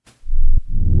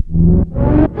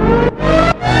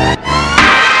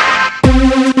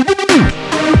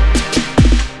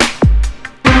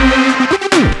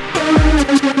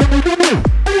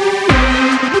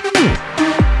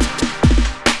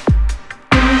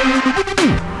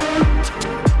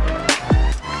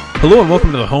Hello and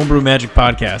welcome to the Homebrew Magic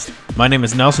Podcast. My name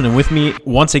is Nelson, and with me,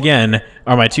 once again,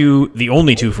 are the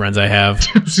only two friends I have.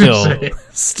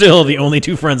 Still the only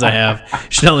two friends I have,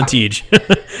 Chanel and Tej.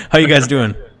 How you guys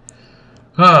doing?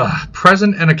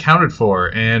 Present and accounted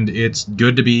for, and it's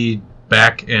good to be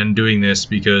back and doing this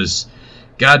because,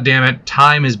 god damn it,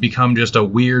 time has become just a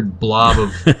weird blob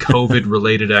of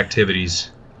COVID-related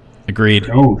activities. Agreed.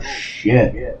 Oh,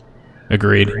 shit.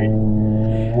 Agreed.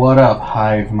 What up,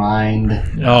 Hive Mind?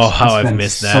 Oh, how I've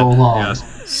missed that. So long.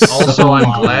 Yes. Also,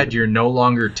 I'm glad you're no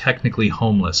longer technically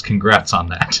homeless. Congrats on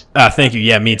that. Thank you.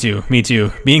 Yeah, me too.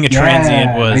 Being a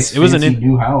transient nice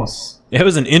new house. It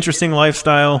was an interesting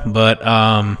lifestyle, but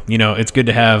it's good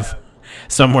to have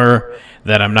somewhere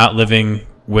that I'm not living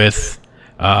with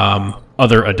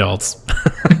other adults.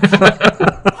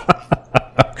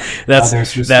 That's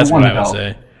what I would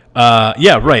say.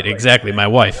 Yeah, right, exactly. My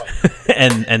wife,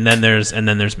 and then there's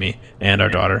me and our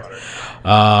daughter.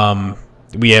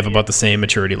 We have about the same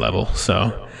maturity level.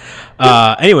 So,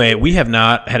 anyway, we have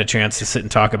not had a chance to sit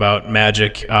and talk about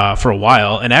Magic for a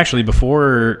while. And actually,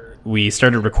 before we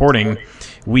started recording,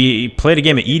 we played a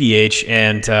game at EDH,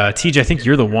 and TJ, I think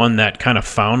you're the one that kind of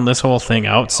found this whole thing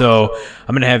out. So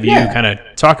I'm going to have you kind of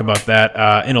talk about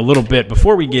that in a little bit.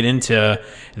 Before we get into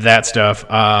that stuff,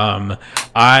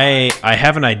 I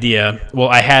have an idea. Well,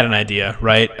 I had an idea,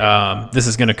 right? This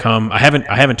is going to come. I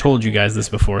haven't told you guys this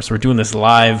before, so we're doing this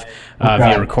live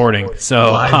via recording.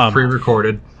 So live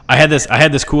pre-recorded. I had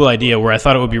this cool idea where I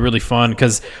thought it would be really fun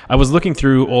because I was looking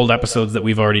through old episodes that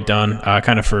we've already done,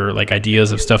 kind of for like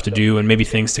ideas of stuff to do and maybe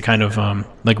things to kind of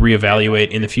like reevaluate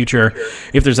in the future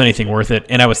if there's anything worth it.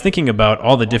 And I was thinking about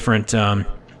all the different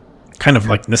kind of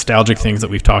like nostalgic things that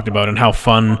we've talked about and how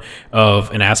fun of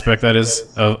an aspect that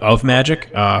is of Magic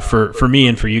for me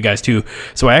and for you guys too.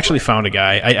 So I actually found a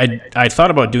guy. I thought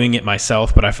about doing it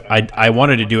myself, but I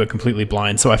wanted to do it completely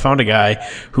blind. So I found a guy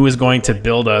who is going to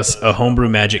build us a homebrew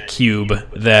Magic cube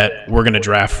that we're going to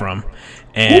draft from.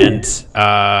 And it's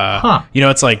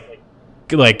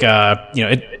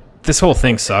this whole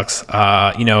thing sucks.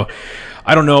 I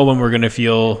don't know when we're going to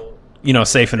feel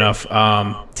safe enough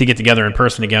to get together in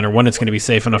person again, or when it's going to be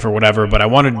safe enough or whatever, but I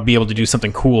wanted to be able to do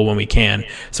something cool when we can.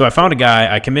 So I found a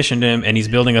guy, I commissioned him, and he's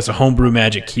building us a homebrew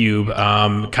Magic cube.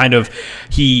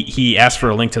 He asked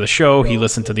for a link to the show. He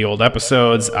listened to the old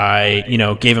episodes. I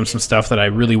gave him some stuff that I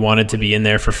really wanted to be in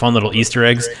there for fun little Easter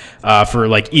eggs for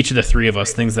like each of the three of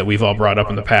us, things that we've all brought up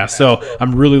in the past. So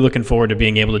I'm really looking forward to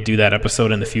being able to do that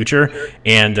episode in the future,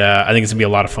 and I think it's going to be a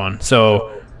lot of fun.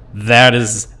 So that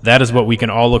is what we can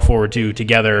all look forward to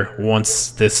together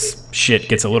once this shit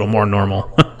gets a little more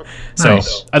normal. So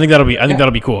nice. I think that'll be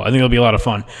cool. I think it'll be a lot of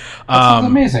fun. That's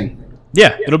amazing.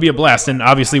 Yeah, it'll be a blast, and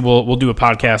obviously we'll do a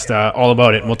podcast all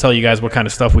about it, and we'll tell you guys what kind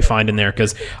of stuff we find in there,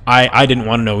 because I didn't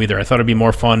want to know either. I thought it'd be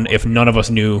more fun if none of us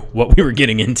knew what we were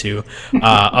getting into,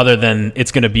 other than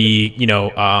it's going to be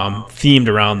themed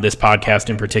around this podcast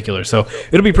in particular. So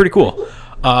it'll be pretty cool.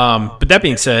 But that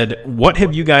being said, what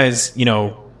have you guys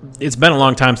it's been a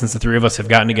long time since the three of us have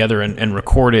gotten together and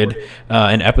recorded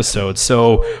an episode.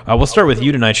 So we'll start with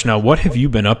you tonight, Chanel. What have you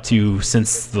been up to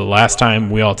since the last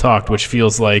time we all talked, which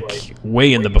feels like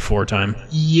way in the before time?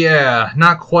 Yeah,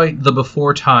 not quite the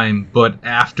before time, but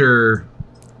after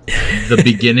the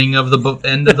beginning of the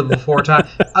end of the before time.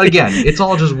 Again, it's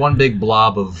all just one big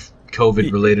blob of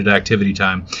COVID-related activity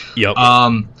time. Yep.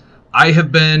 I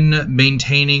have been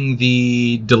maintaining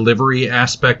the delivery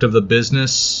aspect of the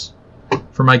business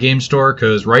for my game store,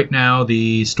 because right now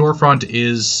the storefront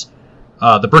is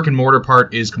the brick and mortar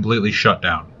part is completely shut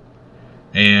down,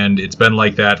 and it's been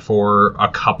like that for a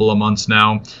couple of months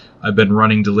now. I've been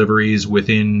running deliveries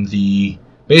within a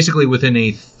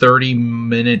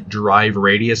 30-minute drive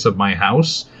radius of my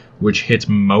house, which hits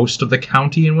most of the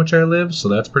county in which I live, so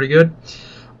that's pretty good.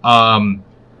 I've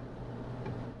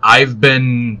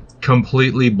been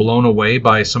completely blown away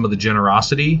by some of the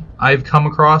generosity I've come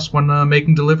across when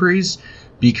making deliveries,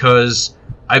 because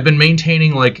I've been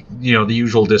maintaining the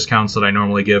usual discounts that I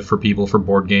normally give for people for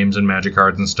board games and Magic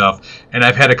cards and stuff, and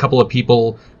I've had a couple of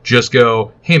people just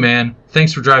go, "Hey man,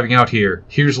 thanks for driving out here.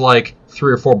 Here's like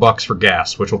 $3 or $4 for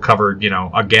gas, which will cover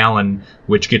a gallon,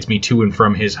 which gets me to and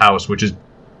from his house, which is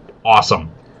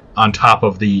awesome, on top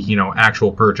of the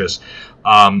actual purchase."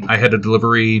 I had a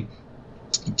delivery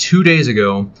 2 days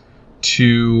ago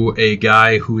to a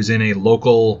guy who is in a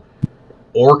local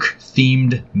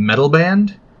orc-themed metal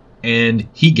band, and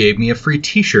he gave me a free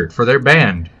t-shirt for their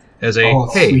band as hey,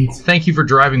 sweet. Thank you for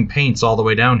driving paints all the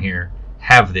way down here.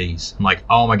 Have these. I'm like,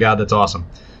 oh my god, that's awesome.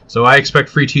 So I expect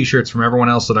free t-shirts from everyone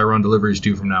else that I run deliveries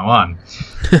to from now on.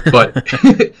 But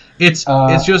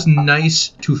It's just nice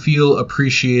to feel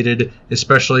appreciated,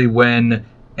 especially when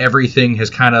everything has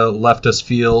kind of left us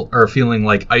feeling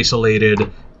like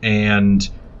isolated and,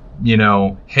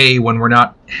 hey, when we're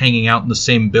not hanging out in the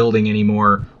same building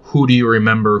anymore, who do you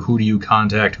remember? Who do you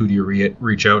contact? Who do you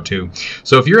reach out to?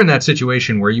 So if you're in that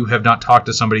situation where you have not talked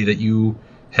to somebody that you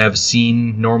have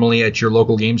seen normally at your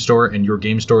local game store, and your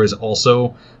game store is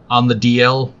also on the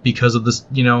DL because of this,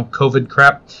 COVID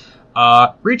crap,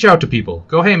 reach out to people.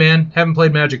 Go, hey man, haven't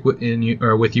played Magic with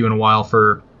you in a while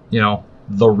for,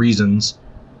 the reasons.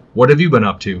 What have you been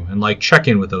up to? And check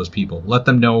in with those people. Let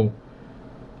them know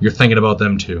you're thinking about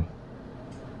them too.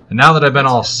 And now that I've been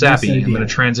all sappy, I'm going to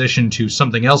transition to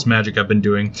something else Magic I've been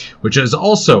doing, which is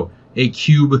also a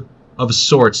cube of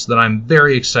sorts that I'm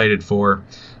very excited for.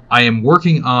 I am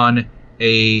working on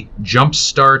a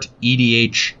Jumpstart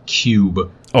EDH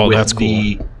cube that's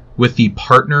cool. With the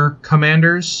partner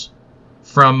commanders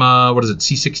from,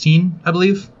 C16, I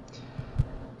believe?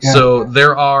 Yeah. So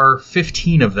there are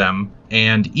 15 of them,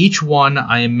 and each one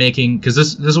I am making, because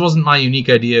this wasn't my unique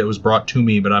idea, it was brought to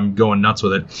me, but I'm going nuts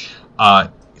with it.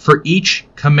 For each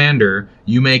commander,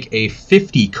 you make a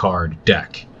 50-card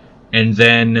deck, and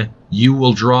then you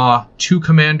will draw 2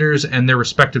 commanders and their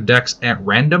respective decks at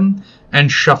random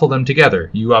and shuffle them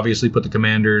together. You obviously put the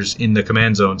commanders in the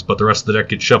command zones, but the rest of the deck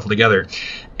gets shuffled together.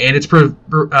 And it's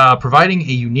providing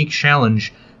a unique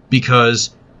challenge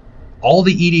because all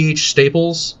the EDH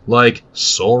staples, like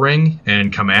Sol Ring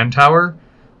and Command Tower,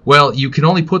 well, you can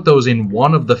only put those in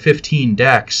one of the 15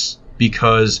 decks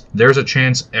because there's a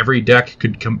chance every deck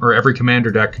every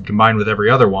commander deck could combine with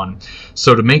every other one.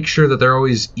 So to make sure that they're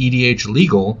always EDH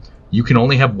legal, you can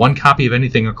only have one copy of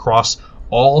anything across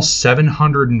all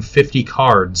 750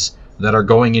 cards that are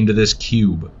going into this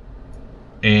cube.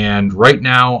 And right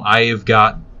now I've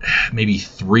got maybe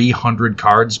 300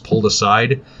 cards pulled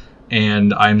aside,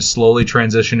 and I'm slowly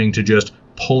transitioning to just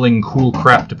pulling cool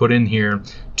crap to put in here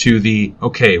to the,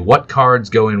 okay, what cards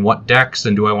go in what decks,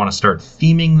 and do I want to start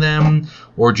theming them,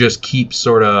 or just keep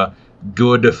sort of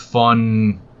good,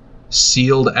 fun,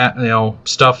 sealed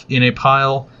stuff in a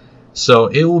pile? So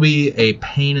it will be a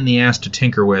pain in the ass to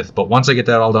tinker with, but once I get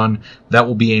that all done, that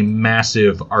will be a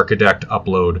massive Archidekt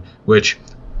upload, which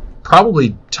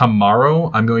probably tomorrow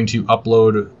I'm going to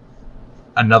upload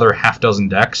another half dozen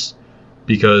decks,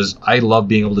 because I love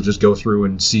being able to just go through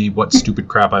and see what stupid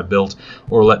crap I built,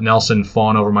 or let Nelson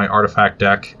fawn over my artifact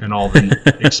deck and all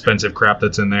the expensive crap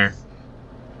that's in there.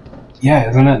 Yeah,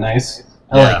 isn't that nice?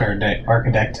 I like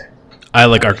Archidekt. I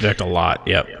like Archidekt a lot,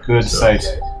 yep. Good site.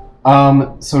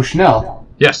 So Chanel.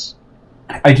 Yes.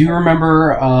 I do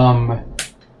remember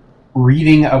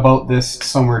reading about this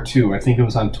somewhere too. I think it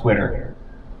was on Twitter.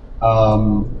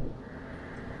 And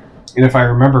if I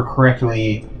remember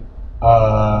correctly,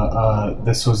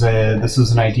 this was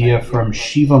an idea from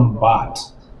Shivam Bhatt,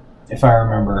 if I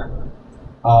remember.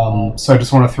 So I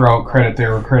just want to throw out credit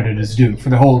there where credit is due for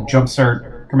the whole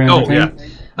Jumpstart commander thing. Yeah.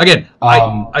 Again,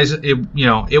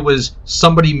 it was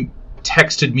somebody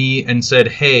texted me and said,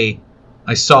 "Hey,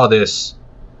 I saw this.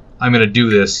 I'm going to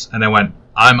do this," and I went,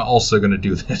 "I'm also going to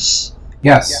do this."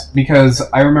 Yes, because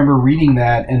I remember reading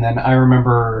that, and then I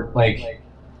remember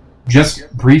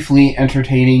just briefly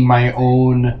entertaining my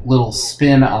own little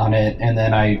spin on it, and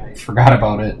then I forgot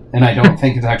about it, and I don't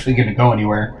think it's actually going to go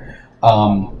anywhere.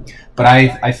 But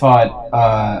I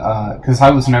thought, because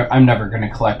I'm never going to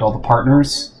collect all the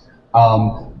partners,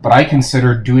 but I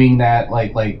considered doing that.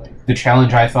 The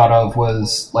challenge I thought of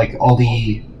was all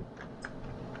the,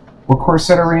 what core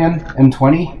set are we in?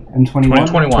 M20?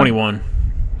 M21? 21.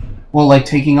 Well,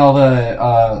 taking all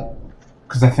the,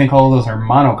 because I think all of those are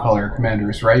monocolor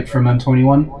commanders, right, from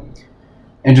M21?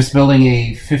 And just building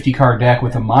a 50-card deck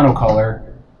with a monocolor,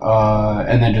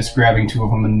 and then just grabbing 2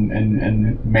 of them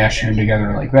and mashing them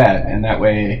together like that. And that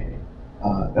way,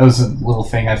 that was a little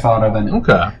thing I thought of.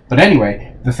 Okay. But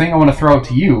anyway, the thing I want to throw out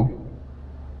to you,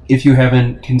 if you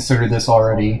haven't considered this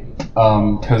already,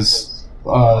 because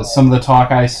some of the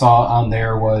talk I saw on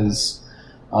there was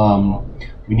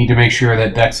we need to make sure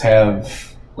that decks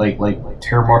have like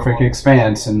Terramorphic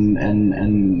Expanse and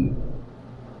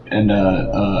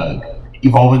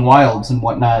Evolving Wilds and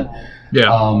whatnot.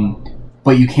 Yeah.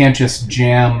 But you can't just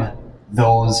jam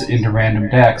those into random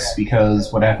decks,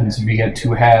 because what happens if you get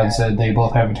 2 halves that they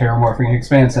both have a Terramorphic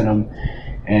Expanse in them,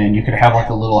 and you could have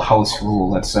a little house rule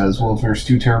that says, well, if there's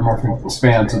 2 Terramorphic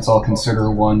Expanse, it's all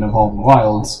consider 1 Evolving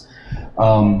Wilds.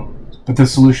 But the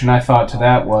solution I thought to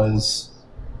that was,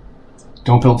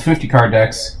 don't build 50-card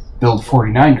decks, build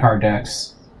 49-card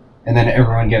decks, and then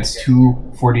everyone gets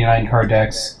 2 49-card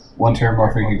decks, 1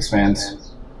 Terramorphic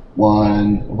Expanse,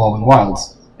 1 Evolving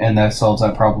Wilds, and that solves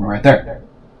that problem right there.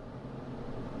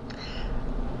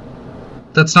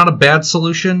 That's not a bad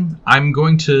solution. I'm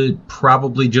going to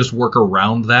probably just work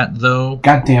around that, though.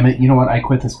 God damn it. You know what? I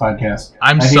quit this podcast.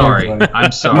 I'm sorry.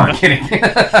 I'm sorry. No, I'm kidding.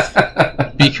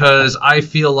 Because I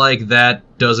feel like that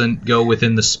doesn't go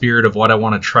within the spirit of what I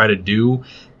want to try to do.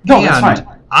 No, and that's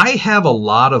fine. I have a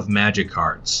lot of Magic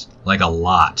cards. Like, a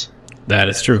lot. That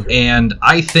is true. And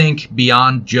I think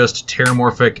beyond just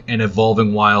Terramorphic and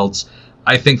Evolving Wilds,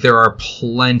 I think there are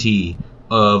plenty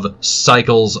of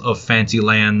cycles of fancy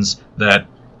lands that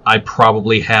I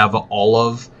probably have all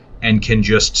of and can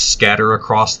just scatter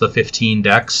across the 15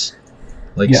 decks.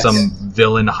 Like Yes. some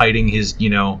villain hiding his,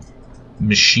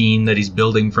 machine that he's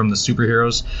building from the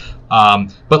superheroes.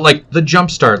 But like the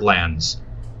Jumpstart lands,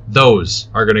 those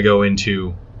are going to go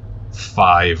into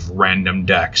 5 random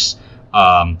decks.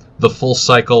 The full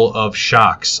cycle of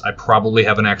shocks, I probably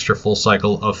have an extra full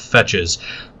cycle of fetches.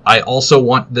 I also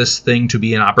want this thing to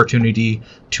be an opportunity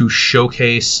to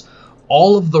showcase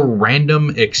all of the random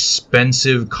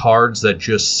expensive cards that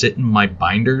just sit in my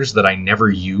binders that I never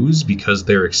use because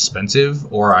they're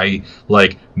expensive, or I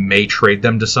may trade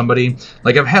them to somebody.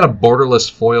 Like, I've had a borderless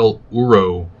foil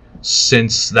Uro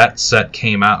since that set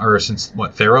came out, or since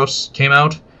Theros came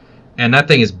out, and that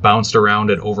thing is bounced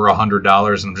around at over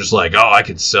 $100, and I'm just like, oh, I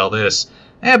could sell this.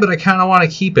 But I kind of want to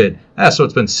keep it. So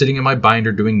it's been sitting in my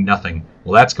binder doing nothing.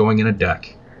 Well, that's going in a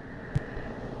deck.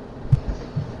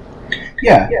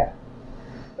 Yeah.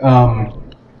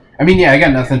 I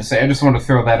got nothing to say. I just want to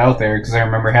throw that out there because I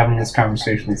remember having this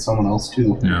conversation with someone else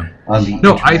too. Yeah. On the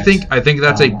No, internet. I think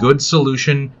that's a good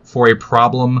solution for a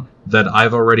problem that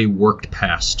I've already worked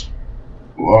past.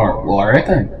 Well, all right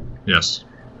then. Yes.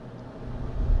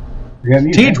 You got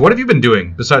me. Tej, what have you been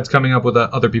doing besides coming up with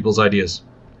other people's ideas?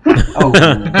 Oh.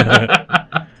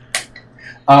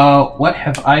 What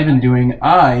have I been doing?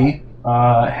 I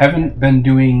haven't been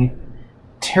doing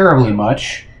terribly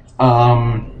much.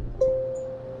 I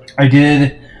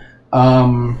did.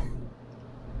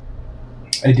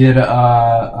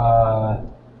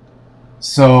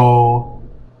 So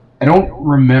I don't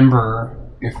remember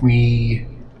if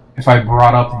I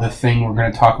brought up the thing we're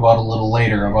going to talk about a little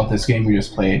later about this game we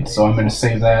just played. So I'm going to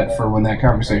save that for when that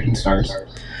conversation starts.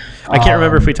 I can't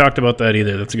remember if we talked about that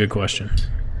either. That's a good question.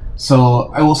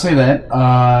 So I will say that.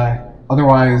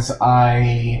 Otherwise,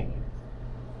 I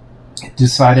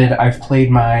decided I've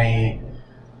played my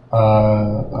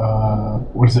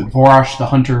Vorash the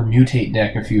Hunter Mutate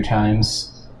deck a few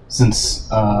times since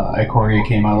Ikoria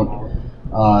came out.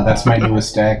 That's my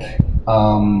newest deck.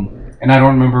 And I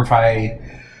don't remember if I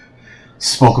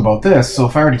spoke about this, so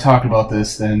if I already talked about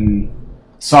this, then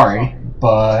sorry,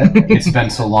 but it's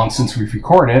been so long since we've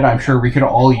recorded, I'm sure we could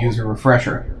all use a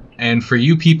refresher. And for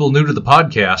you people new to the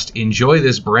podcast, enjoy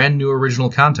this brand new original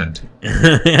content.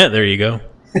 Yeah, there you go.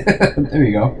 There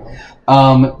you go.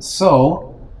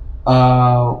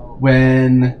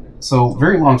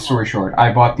 Very long story short,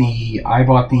 I bought the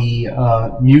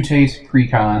Mutate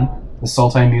Precon, the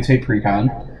Sultai Mutate Precon,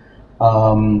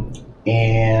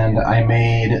 and I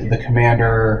made the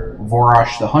commander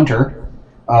Vorash the Hunter,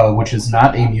 which is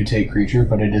not a mutate creature,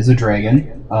 but it is a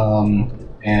dragon,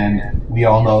 and we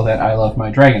all know that I love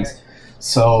my dragons.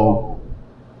 So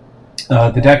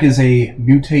the deck is a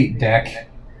mutate deck,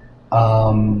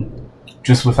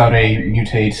 just without a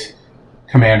mutate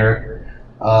commander.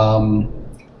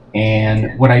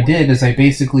 And what I did is I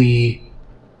basically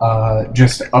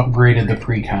just upgraded the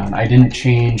precon. I didn't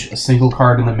change a single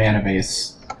card in the mana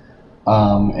base.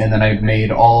 And then I made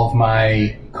all of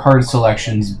my card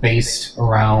selections based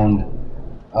around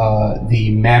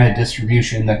the mana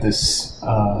distribution that this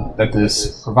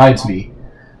provides me.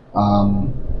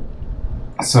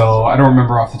 So I don't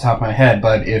remember off the top of my head,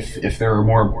 but if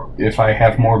I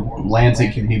have more lands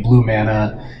that give me blue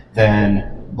mana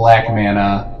than black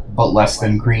mana, but less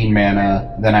than green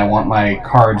mana, then I want my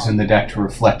cards in the deck to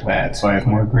reflect that. So I have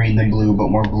more green than blue, but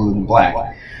more blue than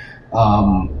black.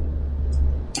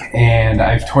 And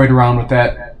I've toyed around with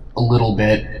that a little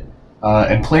bit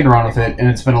and played around with it, and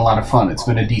it's been a lot of fun. It's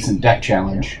been a decent deck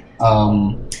challenge.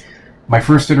 My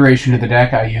first iteration of the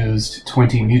deck, I used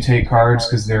 20 mutate cards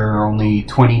because there are only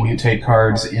 20 mutate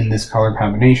cards in this color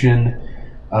combination.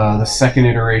 The second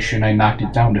iteration, I knocked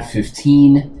it down to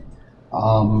 15.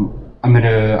 I'm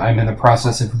in the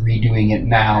process of redoing it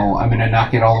now. I'm gonna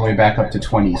knock it all the way back up to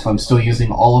 20. So I'm still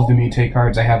using all of the mutate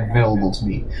cards I have available to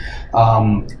me.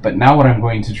 But now what I'm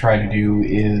going to try to do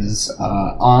is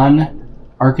on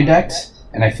Archidekt,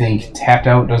 and I think Tapped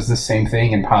Out does the same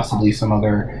thing, and possibly some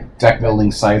other deck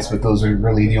building sites, but those are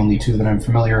really the only two that I'm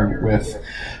familiar with.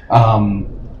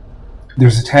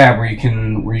 There's a tab where you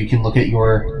can look at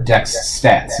your deck's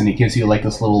stats, and it gives you like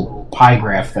this little pie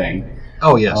graph thing.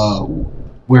 Oh, yes.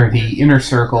 where the inner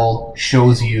circle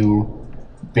shows you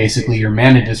basically your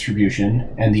mana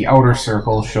distribution, and the outer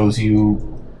circle shows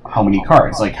you how many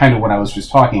cards, like kind of what I was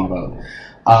just talking about.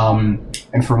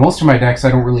 And for most of my decks,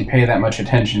 I don't really pay that much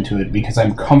attention to it because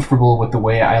I'm comfortable with the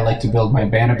way I like to build my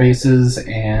mana bases,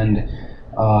 and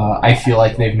I feel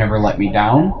like they've never let me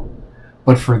down.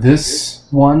 But for this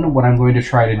one, what I'm going to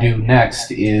try to do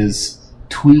next is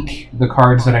tweak the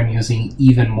cards that I'm using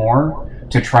even more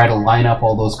to try to line up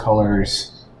all those colors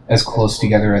as close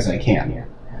together as I can,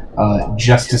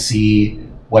 just to see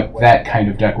what that kind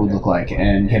of deck would look like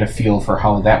and get a feel for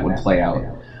how that would play out.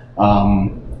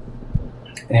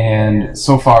 And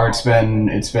so far, it's been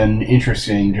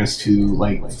interesting just to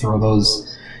like throw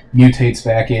those mutates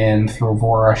back in, throw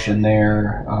Vorush in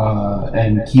there,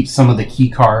 and keep some of the key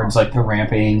cards like the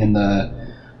ramping and the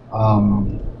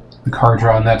card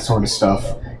draw and that sort of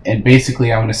stuff. And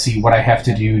basically, I want to see what I have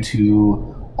to do to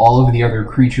all of the other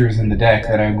creatures in the deck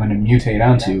that I'm going to mutate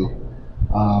onto,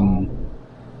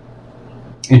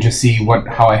 and just see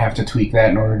how I have to tweak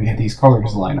that in order to get these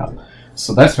colors to line up.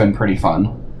 So that's been pretty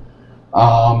fun.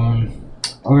 Other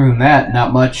than that,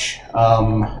 not much.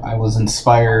 I was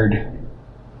inspired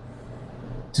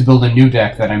to build a new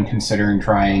deck that I'm considering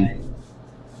trying,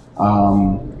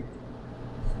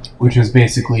 which is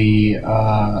basically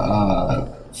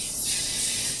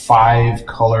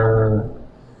 5-color.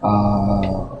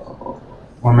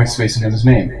 Why am I spacing out his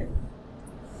name?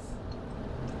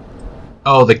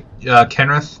 Oh, the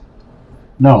Kenrith?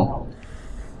 No.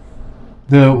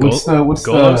 What's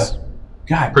Golos? the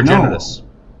God, Progenitus. no.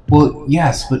 Well,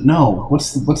 yes, but no.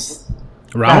 What's God,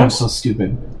 I'm so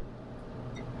stupid.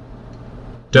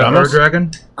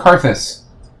 Dragon? Karthus.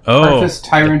 Oh, Karthus,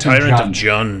 Tyrant of Jund.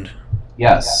 Jund.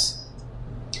 Yes.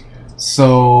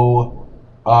 So,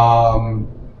 I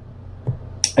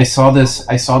saw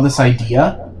this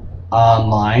idea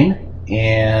online,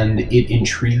 and it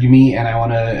intrigued me, and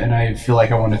I feel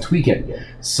like I want to tweak it.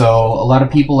 So, a lot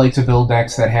of people like to build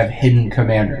decks that have hidden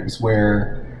commanders,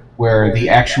 where the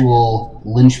actual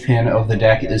linchpin of the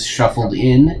deck is shuffled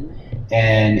in,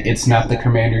 and it's not the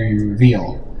commander you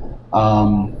reveal.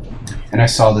 And I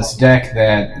saw this deck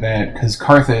that because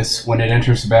Karthus, when it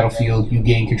enters the battlefield, you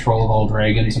gain control of all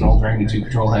dragons, and all dragons you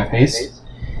control have haste.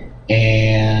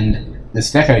 And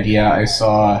this deck idea I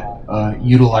saw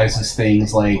utilizes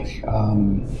things like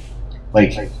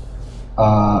it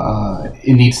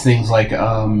needs things like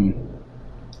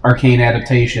Arcane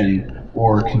Adaptation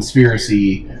or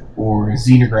Conspiracy or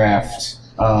Xenograph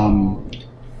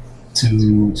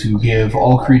to give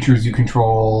all creatures you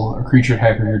control a creature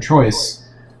type of your choice,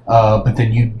 but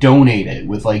then you donate it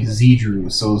with like Zedru,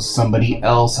 so somebody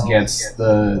else gets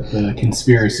the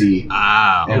Conspiracy,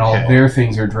 okay. And all their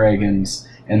things are dragons.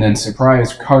 And then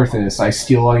surprise Karthus, I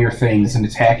steal all your things and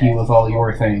attack you with all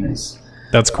your things.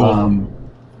 That's cool.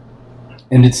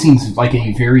 And it seems like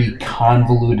a very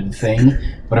convoluted thing,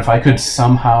 but if I could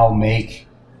somehow make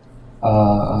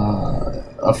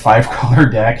a 5-color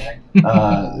deck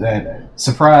that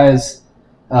surprise,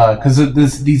 because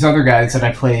these other guys that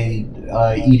I play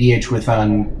EDH with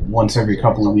on once every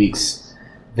couple of weeks,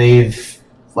 they've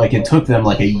it took them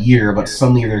like a year, but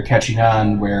suddenly they're catching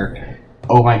on where,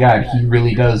 oh my god, he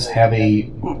really does have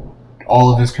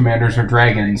all of his commanders are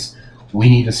dragons. We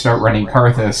need to start running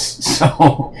Karthus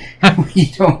so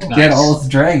we don't get all his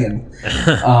dragons.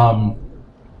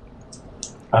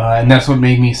 And that's what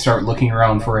made me start looking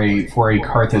around for a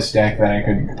Karthus deck that I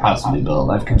could possibly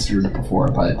build. I've considered it before,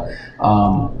 but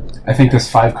I think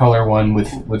this 5-color one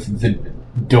with the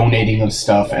donating of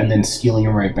stuff and then stealing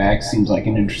them right back seems like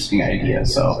an interesting idea.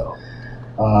 So,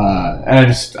 and I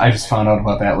just found out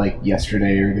about that like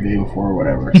yesterday or the day before or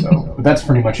whatever. So, but that's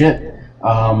pretty much it.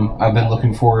 I've been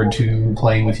looking forward to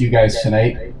playing with you guys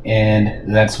tonight,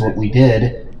 and that's what we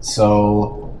did.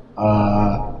 So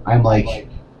I'm like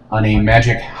on a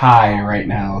magic high right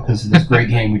now because of this great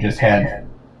game we just had.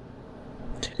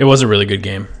 It was a really good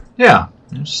game. Yeah.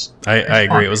 I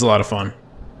agree. It was a lot of fun.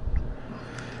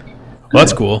 Well,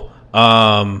 that's cool.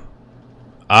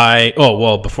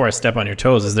 Before I step on your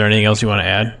toes, is there anything else you want to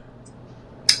add?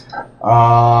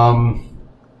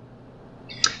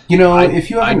 If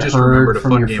you haven't heard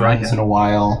from your friends in a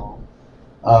while,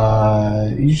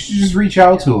 you should just reach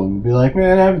out to them and be like,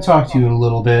 man, I haven't talked to you in a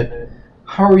little bit.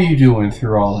 How are you doing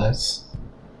through all this?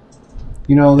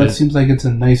 That seems like it's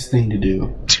a nice thing to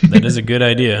do. That is a good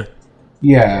idea.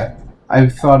 Yeah,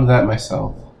 I've thought of that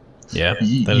myself. Yeah.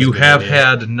 You have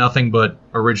had nothing but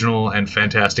original and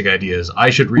fantastic ideas. I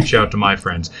should reach out to my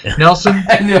friends. Nelson,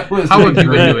 how have you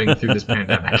been doing through this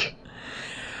pandemic?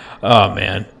 Oh,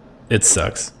 man. It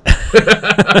sucks.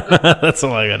 That's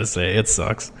all I gotta say. It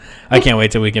sucks. I can't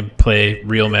wait till we can play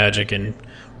real Magic in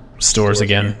stores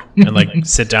again and like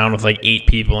sit down with like 8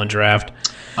 people and draft.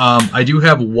 I do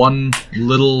have one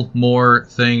little more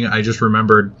thing I just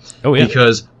remembered. Oh yeah,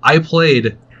 because I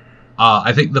played.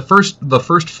 I think the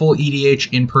first full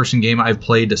EDH in-person game I've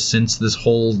played since this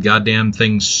whole goddamn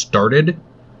thing started,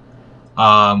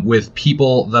 with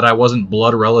people that I wasn't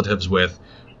blood relatives with,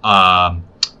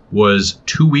 was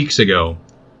 2 weeks ago,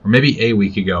 or maybe a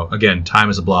week ago. Again, time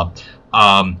is a blob.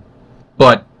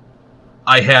 But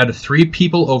I had 3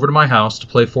 people over to my house to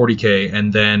play 40K,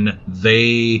 and then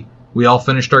we all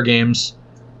finished our games,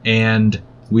 and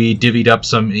we divvied up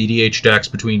some EDH decks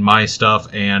between my stuff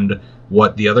and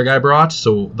what the other guy brought.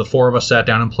 So the 4 of us sat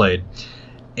down and played.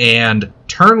 And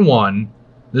turn 1,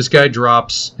 this guy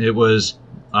drops, it was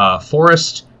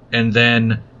Forest, and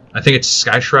then I think it's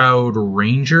Skyshroud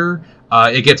Ranger.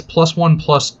 It gets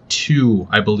 +1/+2,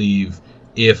 I believe,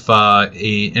 if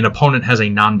an opponent has a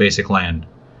non-basic land.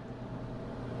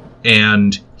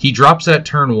 And he drops that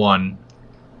turn 1.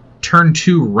 Turn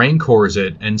 2 Rancors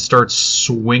it and starts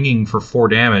swinging for 4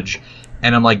 damage.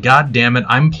 And I'm like, God damn it,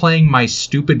 I'm playing my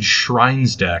stupid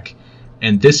Shrines deck,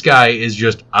 and this guy is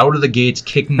just out of the gates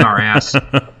kicking our ass.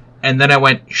 And then I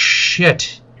went,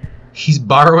 shit, he's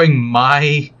borrowing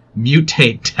my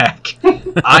Mutate deck.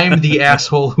 I'm the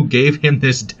asshole who gave him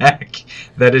this deck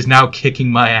that is now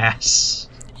kicking my ass.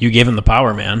 You gave him the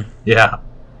power, man. Yeah.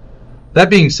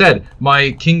 That being said,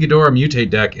 my King Ghidorah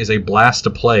Mutate deck is a blast to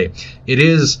play. It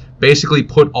is basically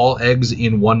put all eggs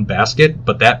in one basket,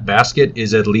 but that basket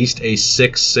is at least a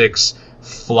 6/6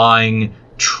 flying,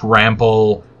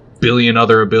 trample, billion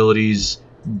other abilities,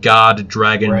 god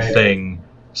dragon thing.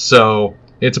 So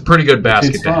it's a pretty good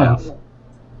basket to have.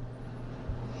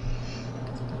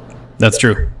 That's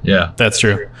true. Yeah. That's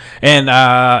true. And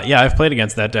yeah, I've played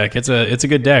against that deck. It's a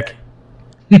good deck.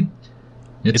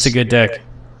 It's a good deck.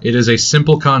 It is a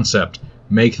simple concept.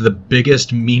 Make the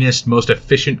biggest, meanest, most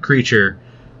efficient creature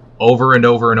over and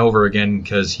over and over again,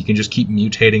 because he can just keep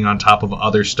mutating on top of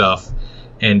other stuff.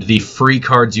 And the free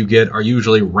cards you get are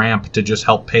usually ramp to just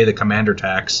help pay the commander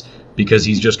tax, because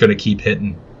he's just going to keep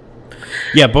hitting.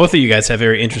 Yeah, both of you guys have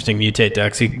very interesting Mutate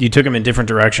decks. You took them in different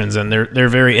directions, and they're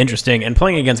very interesting. And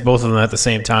playing against both of them at the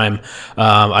same time,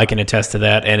 I can attest to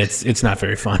that, and it's not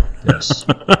very fun. Yes.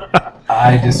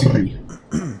 I disagree.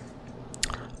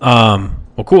 Well,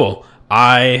 cool.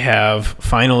 I have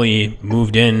finally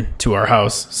moved in to our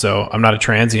house, so I'm not a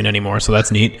transient anymore, so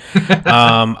that's neat.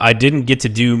 I didn't get to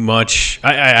do much.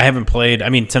 I haven't played. I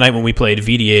mean, tonight when we played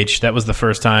VDH, that was the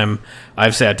first time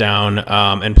I've sat down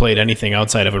and played anything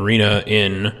outside of Arena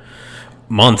in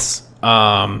months.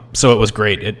 So it was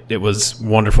great. It was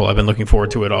wonderful. I've been looking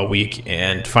forward to it all week,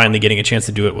 and finally getting a chance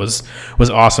to do it was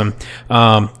awesome.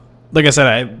 Like I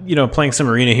said, playing some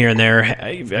Arena here and there,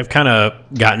 I've kind of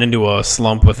gotten into a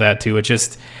slump with that too. It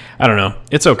just, I don't know.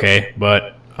 It's okay,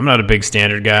 but I'm not a big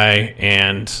Standard guy,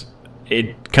 and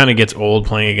it kind of gets old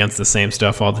playing against the same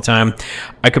stuff all the time.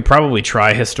 I could probably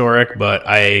try Historic, but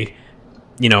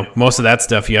most of that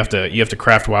stuff you have to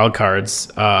craft wild cards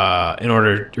in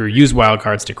order, or use wild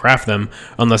cards to craft them,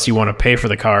 unless you want to pay for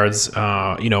the cards,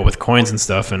 with coins and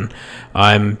stuff. And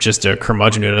I'm just a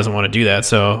curmudgeon who doesn't want to do that,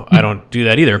 so I don't do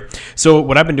that either. So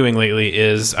what I've been doing lately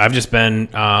is I've just been,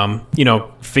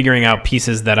 figuring out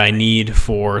pieces that I need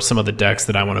for some of the decks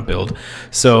that I want to build.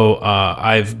 So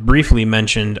I've briefly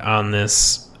mentioned on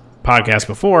this podcast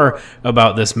before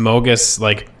about this Mogus,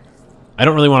 I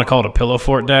don't really want to call it a pillow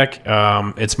fort deck.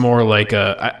 It's more like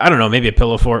I don't know, maybe a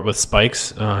pillow fort with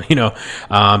spikes,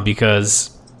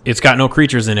 because it's got no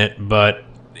creatures in it, but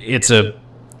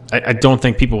I don't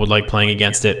think people would like playing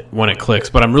against it when it clicks,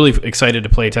 but I'm really excited to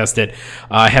play test it.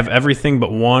 I have everything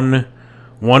but one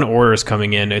order is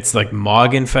coming in. It's like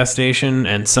Mog Infestation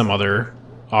and some other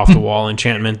off-the-wall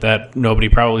enchantment that nobody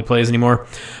probably plays anymore.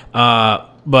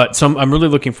 But I'm really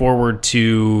looking forward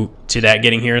to that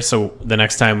getting here. So the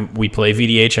next time we play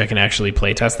VDH, I can actually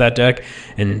play test that deck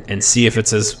and see if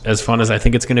it's as fun as I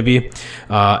think it's going to be.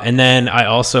 And then I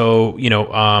also,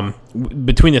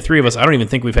 between the three of us, I don't even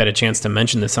think we've had a chance to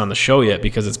mention this on the show yet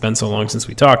because it's been so long since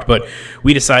we talked. But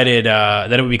we decided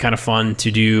that it would be kind of fun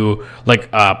to do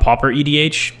Pauper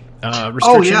EDH.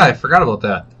 Oh yeah, I forgot about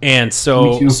that. And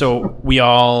so we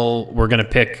all were going to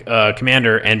pick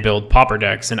Commander and build Pauper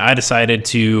decks, and I decided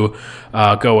to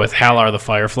go with Halar the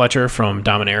Firefletcher from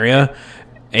Dominaria,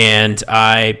 and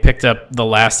I picked up the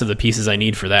last of the pieces I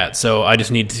need for that. So I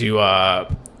just need to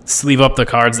sleeve up the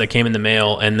cards that came in the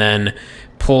mail and then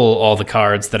pull all the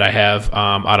cards that I have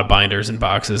out of binders and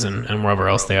boxes and wherever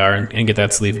else they are and get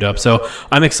that sleeved up. So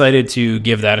I'm excited to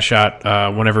give that a shot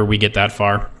whenever we get that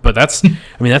far. But that's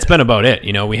been about it.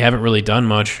 We haven't really done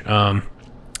much.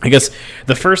 I guess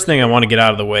the first thing I want to get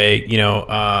out of the way,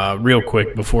 real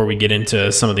quick before we get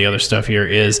into some of the other stuff here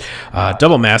is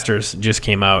Double Masters just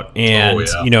came out, and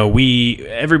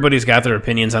everybody's got their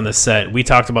opinions on this set. We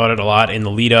talked about it a lot in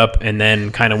the lead up, and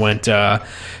then kind of went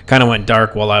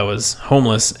dark while I was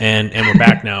homeless, and we're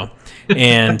back now.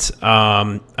 And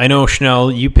I know,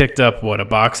 Schnell, you picked up a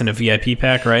box and a VIP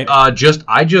pack, right? I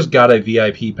just got a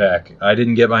VIP pack. I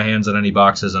didn't get my hands on any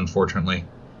boxes, unfortunately.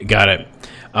 Got it.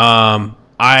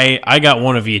 I got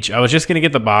one of each. I was just going to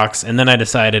get the box, and then I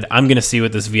decided I'm going to see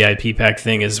what this VIP pack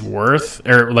thing is worth,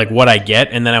 or like what I get,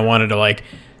 and then I wanted to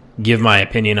give my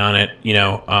opinion on it,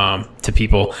 to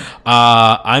people.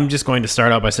 I'm just going to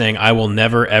start out by saying I will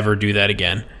never ever do that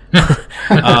again.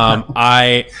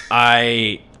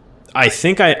 I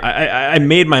think I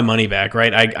made my money back,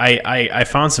 right? I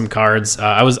found some cards.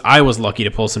 I was lucky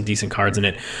to pull some decent cards in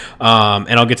it,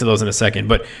 and I'll get to those in a second.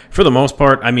 But for the most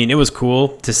part, it was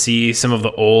cool to see some of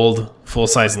the old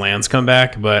full-size lands come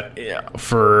back. But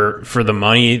for the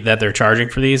money that they're charging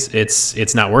for these,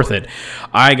 it's not worth it.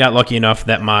 I got lucky enough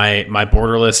that my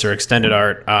borderless or extended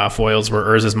art foils were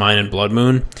Urza's Mine and Blood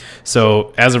Moon.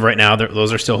 So as of right now,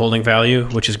 those are still holding value,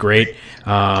 which is great.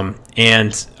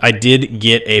 And I did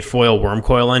get a foil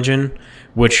Wormcoil Engine,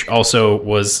 which also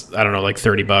was, I don't know, like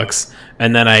 $30.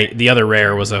 And then the other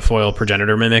rare was a foil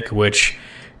Progenitor Mimic, which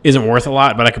isn't worth a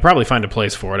lot, but I could probably find a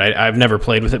place for it. I've never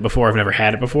played with it before. I've never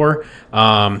had it before.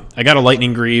 I got a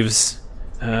Lightning Greaves.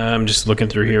 I'm just looking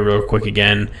through here real quick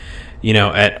again,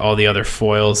 at all the other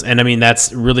foils. And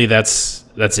that's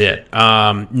it.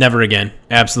 Never again.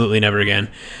 Absolutely never again.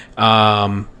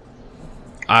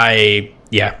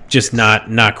 Just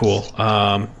not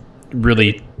cool.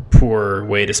 Really poor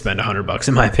way to spend $100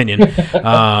 in my opinion.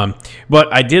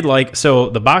 But I did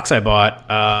the box I bought,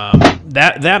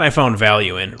 that I found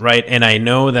value in, right? And I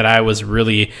know that I was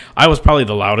probably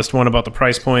the loudest one about the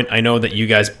price point. I know that you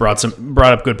guys brought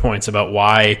up good points about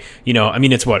why,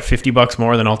 it's what, $50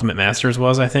 more than Ultimate Masters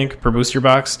was, I think, per booster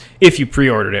box, if you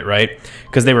pre-ordered it, right?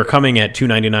 Because they were coming at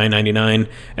 $299.99,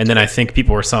 and then I think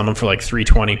people were selling them for like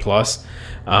 $320 plus.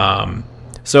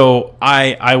 So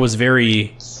I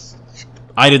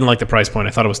didn't like the price point.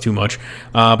 I thought it was too much.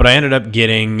 But I ended up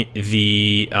getting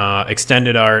the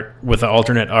extended art with the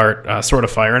alternate art Sword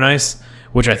of Fire and Ice,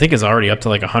 which I think is already up to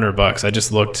like $100. I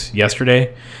just looked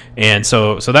yesterday. And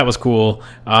so that was cool.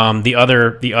 The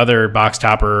other box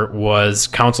topper was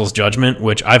Council's Judgment,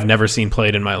 which I've never seen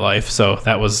played in my life. So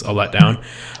that was a letdown.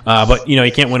 But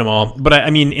you can't win them all. But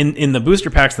in the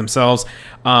booster packs themselves,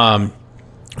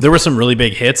 there were some really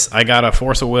big hits. I got a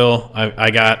Force of Will.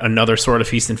 I got another Sword of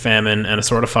Feast and Famine and a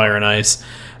Sword of Fire and Ice,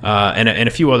 and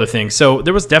a few other things. So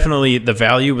there was definitely, the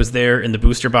value was there in the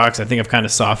booster box. I think I've kind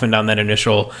of softened on that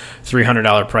initial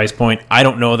 $300 price point. I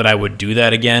don't know that I would do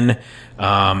that again.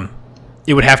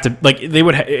 It would have to,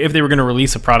 if they were going to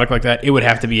release a product like that, it would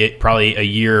have to be probably a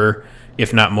year,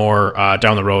 if not more,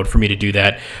 down the road for me to do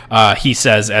that. He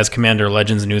says, as Commander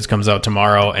Legends news comes out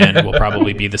tomorrow, and will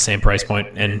probably be the same price point,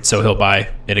 and so he'll buy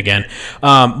it again.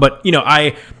 But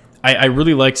I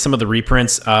really liked some of the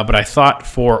reprints, but I thought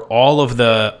for all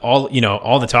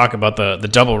the talk about the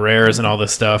double rares and all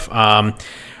this stuff.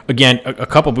 Again, a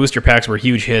couple booster packs were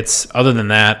huge hits. Other than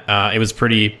that, it was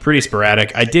pretty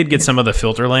sporadic. I did get some of the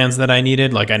filter lands that I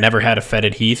needed. Like, I never had a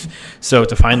Fetid Heath, so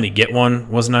to finally get one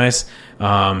was nice.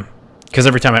 Because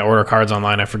every time I order cards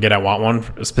online, I forget I want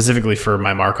one, specifically for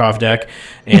my Markov deck.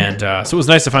 And so it was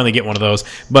nice to finally get one of those.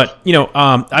 But,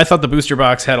 I thought the booster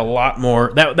box had a lot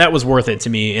more. That was worth it to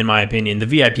me, in my opinion. The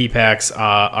VIP packs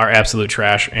are absolute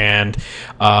trash. And,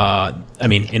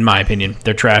 in my opinion,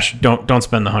 they're trash. Don't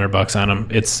spend the $100 on them.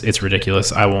 It's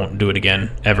ridiculous. I won't do it again,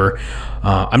 ever.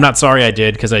 I'm not sorry I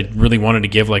did, because I really wanted to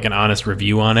give, an honest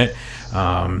review on it.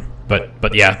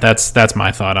 But yeah, that's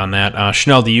my thought on that.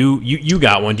 Schnell, do you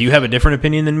got one? Do you have a different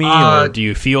opinion than me, or do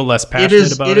you feel less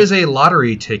passionate about it? It is a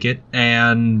lottery ticket,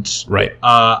 and right.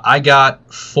 I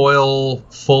got foil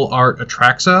full art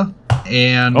Atraxa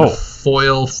and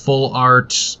foil full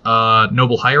art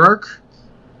Noble Hierarch.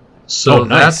 So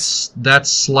nice. that's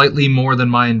slightly more than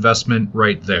my investment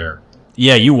right there.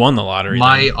 Yeah, you won the lottery.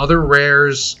 My other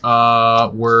rares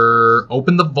were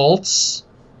Open the Vaults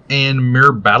and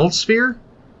Mirror Battlesphere,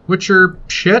 which are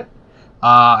shit.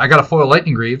 I got a foil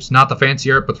Lightning Greaves, not the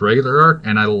fancy art, but the regular art,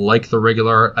 and I like the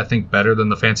regular art, I think, better than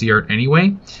the fancy art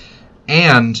anyway.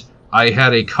 And I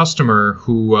had a customer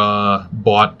who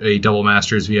bought a Double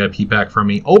Masters VIP pack from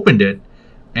me, opened it,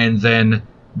 and then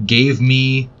gave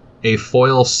me a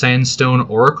foil Sandstone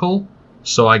Oracle,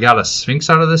 so I got a Sphinx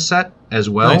out of this set as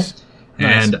well. Nice.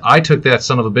 And I took that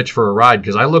son of a bitch for a ride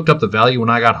because I looked up the value when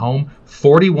I got home,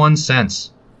 41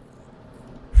 cents.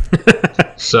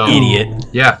 So idiot.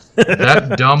 Yeah,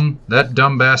 that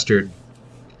dumb bastard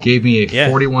gave me a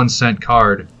 41-cent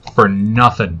card for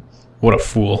nothing. What a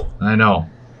fool. I know.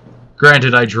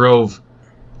 Granted, I drove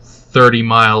 30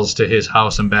 miles to his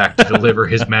house and back to deliver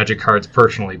his Magic cards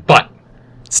personally, but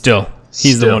Still,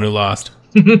 he's the one who lost.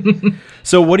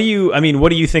 So what do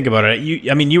you think about it?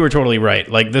 You were totally right.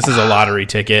 Like, this is a lottery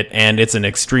ticket, and it's an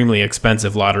extremely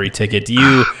expensive lottery ticket. Do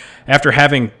you, after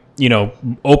having,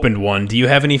 opened one, do you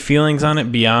have any feelings on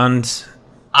it beyond?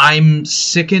 I'm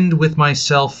sickened with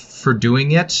myself for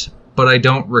doing it, but I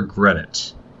don't regret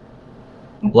it.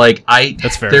 Like,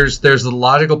 That's fair. There's the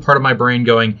logical part of my brain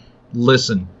going,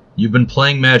 listen, you've been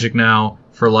playing Magic now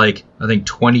for I think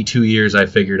 22 years, I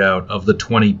figured out, of the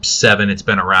 27 it's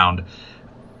been around.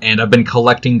 And I've been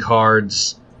collecting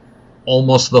cards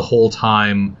almost the whole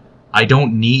time. I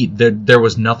don't need... There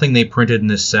was nothing they printed in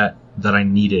this set that I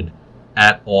needed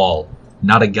at all.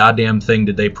 Not a goddamn thing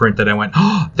did they print that I went,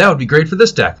 oh, that would be great for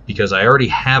this deck, because I already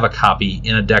have a copy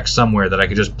in a deck somewhere that I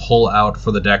could just pull out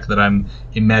for the deck that I'm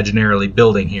imaginarily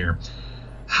building here.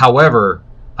 However,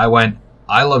 I went,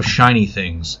 I love shiny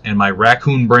things, and my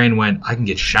raccoon brain went, I can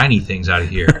get shiny things out of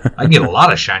here. I can get a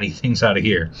lot of shiny things out of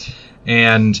here.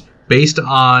 And based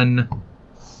on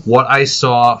what I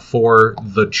saw for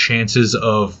the chances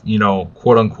of,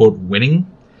 quote-unquote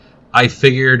winning, I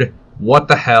figured, what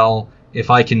the hell, if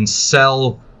I can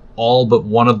sell all but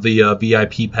one of the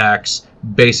VIP packs,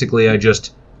 basically I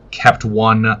just kept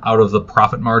one out of the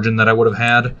profit margin that I would have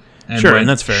had. And sure, and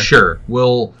that's fair. Sure,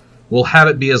 we'll have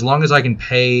it be as long as I can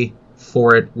pay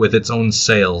for it with its own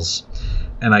sales.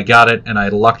 And I got it, and I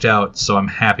lucked out, so I'm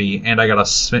happy. And I got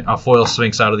a foil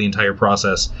Sphinx out of the entire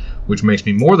process, which makes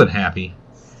me more than happy.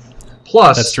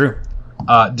 Plus, that's true.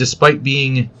 Despite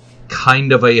being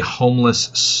kind of a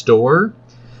homeless store,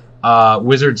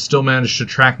 Wizards still managed to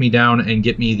track me down and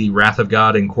get me the Wrath of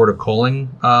God and Court of Calling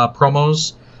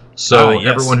promos. So yes.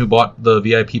 Everyone who bought the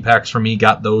VIP packs from me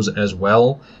got those as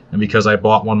well. And because I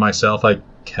bought one myself, I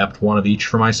kept one of each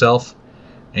for myself.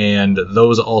 And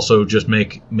those also just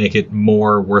make it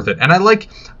more worth it. And I like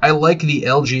the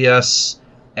LGS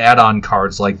add-on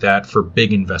cards like that for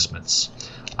big investments.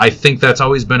 I think that's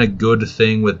always been a good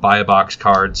thing with buy-a-box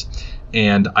cards.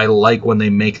 And I like when they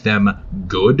make them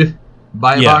good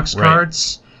buy-a-box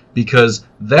cards, because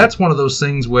that's one of those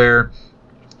things where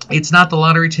it's not the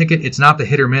lottery ticket, it's not the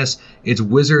hit or miss, it's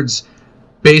Wizards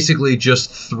basically just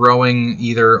throwing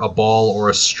either a ball or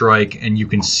a strike, and you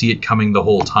can see it coming the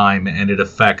whole time, and it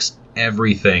affects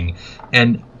everything.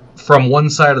 And from one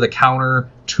side of the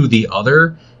counter to the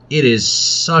other, it is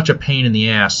such a pain in the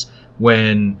ass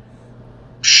when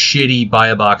shitty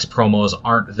buy-a-box promos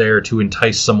aren't there to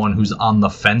entice someone who's on the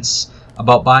fence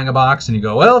about buying a box, and you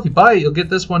go, well, if you buy it, you'll get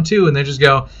this one too, and they just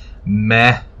go,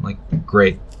 meh. I'm like,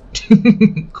 great.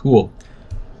 Cool.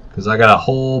 Because I got a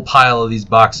whole pile of these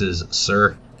boxes,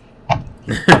 sir.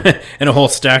 And a whole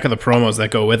stack of the promos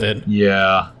that go with it.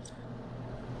 Yeah.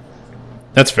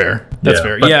 That's fair. That's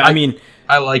fair. Yeah,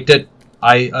 I liked it.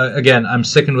 I'm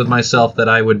sickened with myself that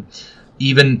I would,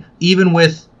 even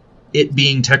with it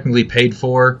being technically paid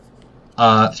for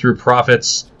through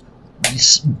profits,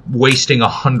 wasting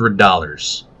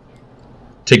 $100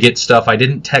 to get stuff I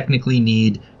didn't technically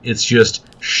need. It's just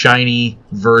shiny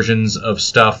versions of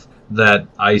stuff that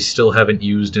I still haven't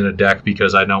used in a deck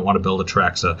because I don't want to build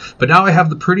Atraxa. But now I have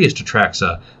the prettiest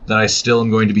Atraxa that I still am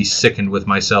going to be sickened with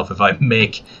myself if I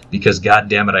make, because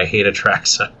goddammit, I hate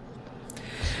Atraxa.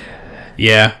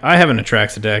 Yeah, I have an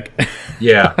Atraxa deck.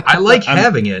 Yeah, I like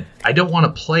having it. I don't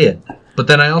want to play it. But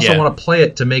then I also want to play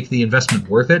it to make the investment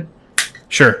worth it.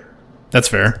 Sure. That's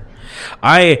fair.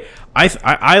 I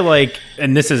like,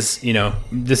 and this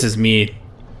is me,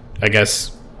 I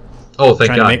guess. Oh, thank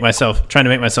God. Trying to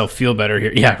make myself feel better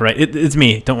here. Yeah, right. It's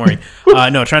me. Don't worry.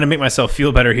 Trying to make myself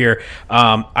feel better here.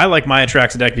 I like my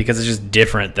Atraxa deck because it's just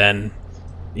different than,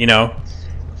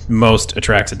 most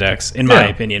Atraxa decks, in my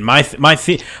opinion.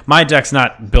 My deck's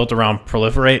not built around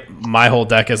Proliferate. My whole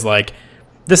deck is like,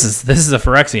 this is a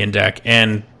Phyrexian deck,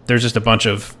 and there's just a bunch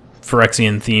of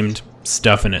Phyrexian themed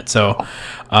stuff in it. So,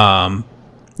 I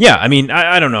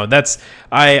don't know.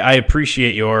 I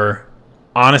appreciate your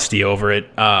honesty over it,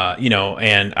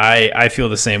 and I feel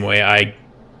the same way.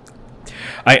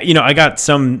 I got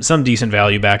some decent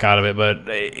value back out of it, but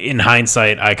in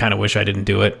hindsight, I kind of wish I didn't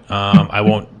do it. I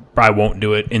won't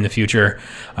do it in the future.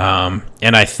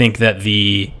 And I think that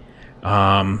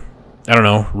I don't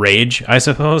know, rage, I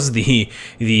suppose, the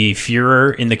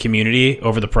furor in the community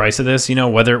over the price of this,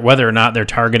 whether or not they're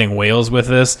targeting whales with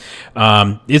this.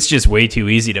 It's just way too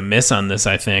easy to miss on this,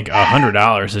 I think.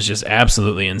 $100 is just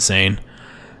absolutely insane.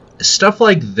 Stuff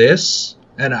like this,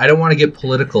 and I don't want to get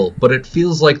political, but it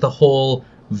feels like the whole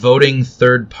voting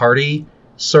third party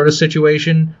sort of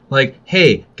situation. Like,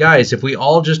 hey, guys, if we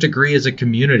all just agree as a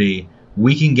community,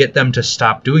 we can get them to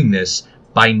stop doing this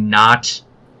by not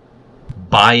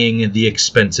buying the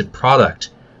expensive product.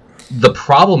 The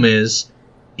problem is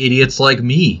idiots like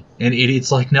me and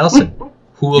idiots like Nelson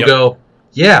who will go,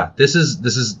 yeah, this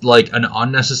is like an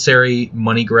unnecessary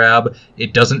money grab.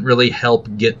 It doesn't really help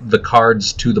get the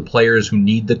cards to the players who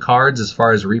need the cards as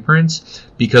far as reprints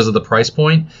because of the price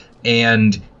point.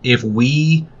 And if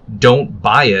we don't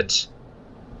buy it,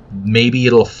 maybe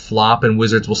it'll flop and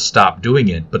Wizards will stop doing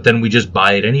it, but then we just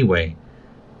buy it anyway.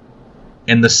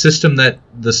 And the system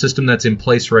that's in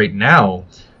place right now,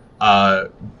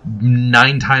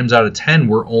 9 times out of 10,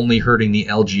 we're only hurting the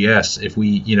LGS if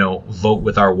we, vote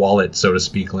with our wallet, so to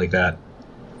speak, like that.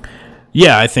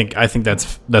 Yeah, I think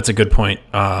that's a good point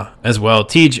as well.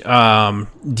 Tej,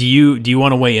 do you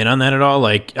want to weigh in on that at all?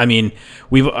 Like, I mean,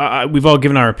 we've all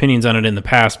given our opinions on it in the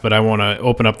past, but I want to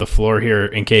open up the floor here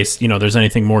in case there's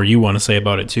anything more you want to say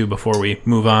about it too before we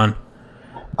move on.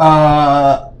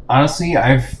 Honestly,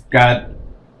 I've got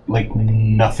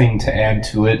nothing to add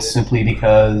to it simply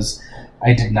because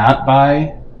I did not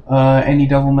buy any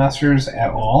Devil Masters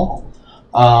at all.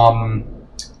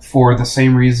 For the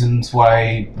same reasons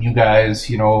why you guys,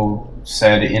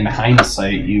 said in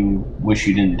hindsight you wish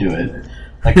you didn't do it.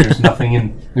 Like there's nothing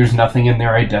in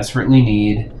there I desperately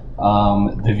need.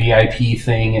 The VIP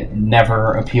thing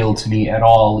never appealed to me at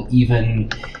all, even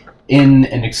in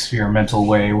an experimental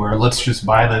way where let's just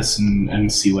buy this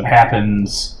and see what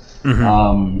happens.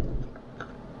 Mm-hmm.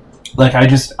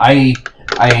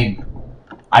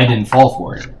 I didn't fall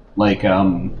for it like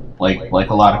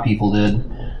a lot of people did.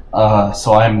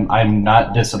 So I'm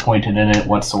not disappointed in it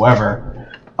whatsoever.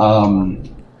 I'm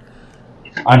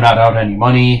not out any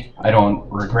money. I don't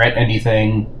regret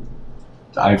anything.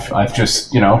 I've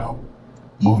just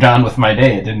moved on with my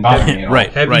day. It didn't bother me at all.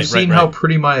 Have you seen how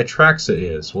pretty my Atraxa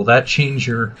is? Will that change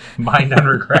your mind on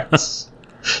regrets?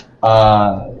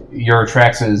 Your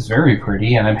Atraxa is very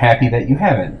pretty, and I'm happy that you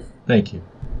have it. Thank you.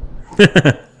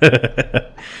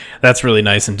 That's really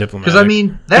nice and diplomatic. Because I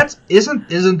mean,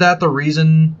 isn't that the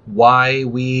reason why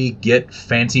we get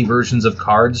fancy versions of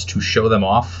cards to show them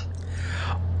off?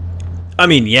 I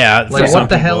mean, yeah. Like, what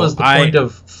the hell is the point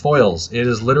of foils? It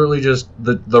is literally just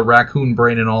the raccoon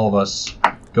brain in all of us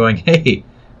going, "Hey,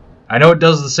 I know it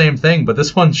does the same thing, but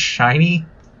this one's shiny."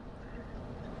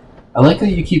 I like that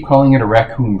you keep calling it a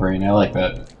raccoon brain. I like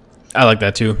that. I like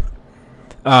that too.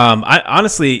 I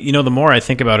honestly, the more I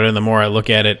think about it and the more I look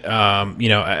at it,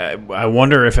 I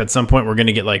wonder if at some point we're going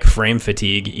to get like frame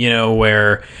fatigue,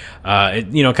 where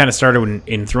it kind of started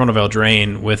in Throne of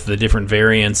Eldraine with the different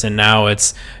variants, and now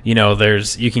it's you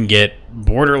can get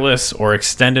borderless or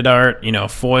extended art,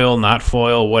 foil, not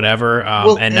foil, whatever,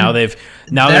 and now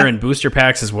they're in booster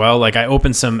packs as well. Like I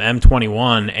opened some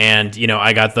M21 and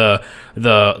I got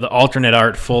the alternate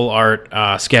art, full art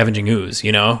Scavenging Ooze,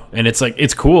 and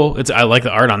it's cool. I like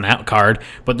the art on that card,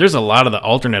 but there's a lot of the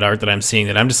alternate art that I'm seeing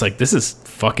that I'm just like, this is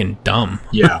fucking dumb.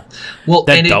 Yeah, well,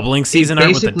 that doubling season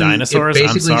art with the dinosaurs. It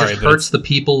basically I'm sorry, just hurts the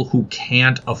people who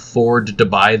can't afford to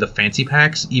buy the fancy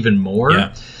packs even more.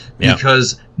 Yeah.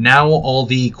 Because now all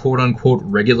the quote-unquote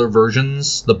regular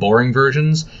versions, the boring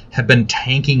versions, have been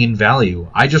tanking in value.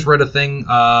 I just read a thing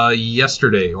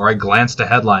yesterday, or I glanced a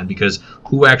headline, because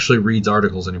who actually reads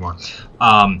articles anymore?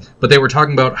 But they were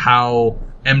talking about how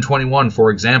M21,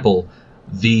 for example,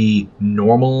 the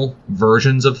normal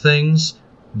versions of things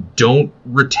don't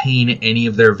retain any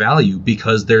of their value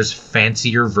because there's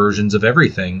fancier versions of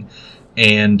everything.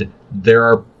 And there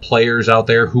are players out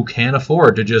there who can't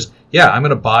afford to just, I'm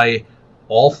going to buy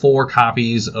all 4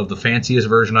 copies of the fanciest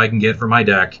version I can get for my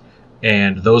deck,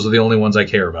 and those are the only ones I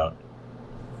care about.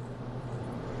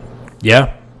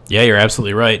 Yeah, you're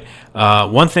absolutely right.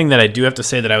 One thing that I do have to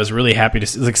say that I was really happy to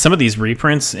see, like some of these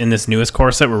reprints in this newest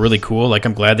core set were really cool. Like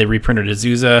I'm glad they reprinted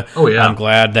Azusa. Oh yeah. I'm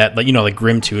glad that like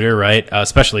Grim Tutor, right?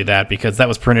 Especially that, because that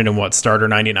was printed in Starter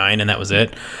 99 and that was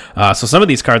it. So some of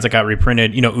these cards that got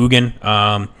reprinted,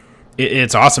 Ugin,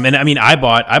 it's awesome. And I mean, I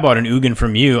bought an Ugin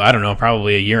from you, I don't know,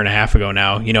 probably a year and a half ago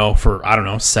now, for, I don't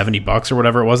know, $70 or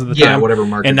whatever it was at the time. Yeah, whatever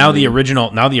market. And now the original,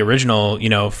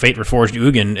 Fate Reforged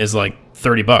Ugin is like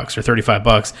 $30 or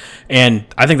 $35, and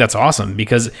I think that's awesome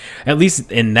because at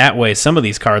least in that way some of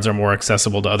these cards are more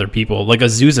accessible to other people, like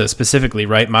Azusa specifically,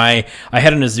 right? I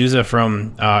had an Azusa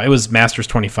from it was Masters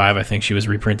 25, I think she was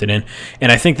reprinted in,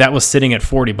 and I think that was sitting at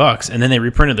 $40, and then they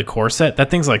reprinted the core set. That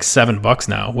thing's like $7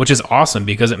 now, which is awesome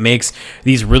because it makes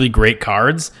these really great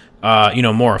cards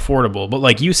more affordable. But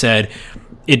like you said,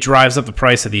 it drives up the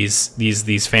price of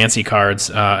these fancy cards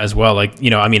as well. Like,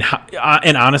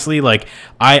 and honestly, like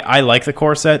I like the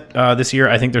core set this year.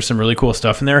 I think there's some really cool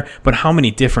stuff in there. But how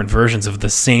many different versions of the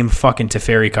same fucking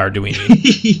Teferi card do we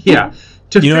need? Yeah.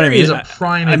 Teferi, you know what I mean? Is a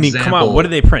prime example. Come on, what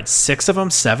did they print? 6 of them,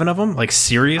 7 of them? Like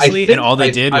seriously? And all they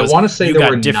did was I want to say there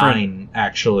were 9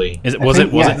 actually. Was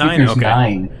it 9? Okay.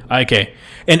 9. Okay.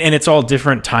 And it's all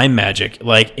different time magic,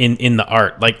 like in the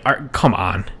art. Like come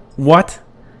on. What?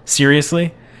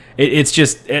 Seriously? It's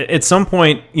just at some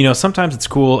point, sometimes it's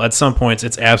cool. At some points,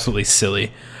 it's absolutely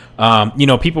silly.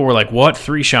 People were like, "What?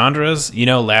 3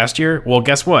 Chandras? Last year? Well,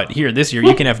 guess what? Here, this year,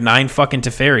 you can have 9 fucking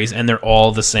Teferis, and they're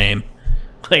all the same."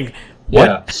 Like, what?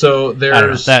 Yeah. So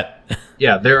there's that.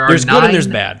 Yeah, there are there's 9, good and there's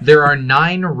bad. There are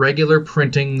 9 regular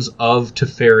printings of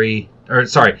Teferi,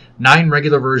 9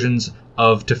 regular versions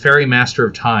of Teferi Master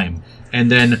of Time,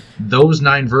 and then those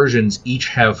 9 versions each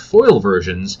have foil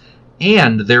versions.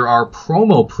 And there are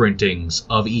promo printings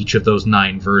of each of those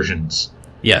 9 versions.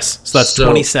 Yes. So that's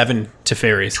 27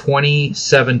 Teferis.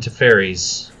 27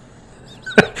 Teferis.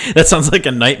 That sounds like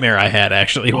a nightmare I had,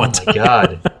 actually, one time. Oh, my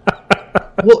God.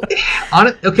 Well,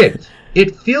 okay.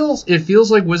 It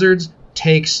feels like Wizards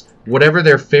takes whatever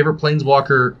their favorite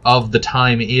Planeswalker of the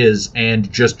time is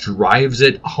and just drives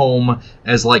it home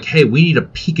as like, hey, we need a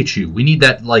Pikachu. We need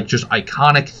that like just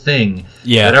iconic thing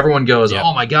that everyone goes,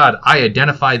 oh my God, I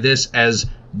identify this as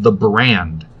the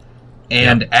brand.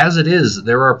 And as it is,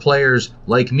 there are players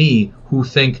like me who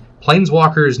think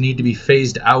Planeswalkers need to be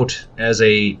phased out as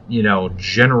a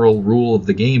general rule of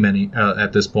the game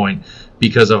at this point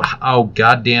because of how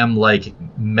goddamn like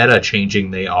meta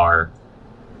changing they are.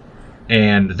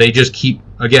 And they just keep,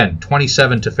 again,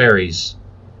 27 Teferis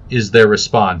is their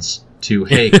response to,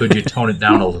 hey, could you tone it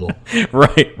down a little?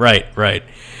 Right.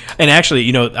 And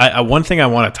actually, one thing I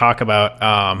want to talk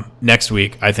about next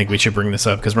week, I think we should bring this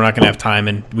up because we're not going to have time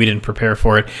and we didn't prepare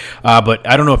for it. But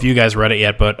I don't know if you guys read it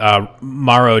yet, but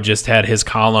Morrow just had his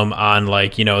column on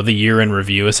the year in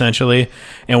review, essentially.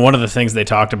 And one of the things they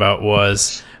talked about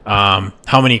was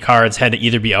how many cards had to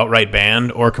either be outright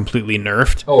banned or completely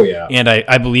nerfed. Oh, yeah. And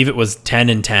I believe it was 10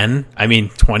 and 10.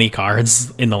 20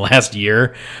 cards in the last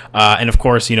year. And of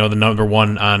course, the number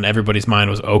one on everybody's mind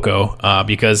was Oko,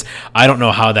 because I don't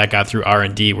know how that got through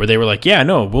R&D, where they were like, yeah,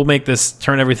 no, we'll make this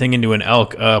turn everything into an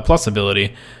Elk plus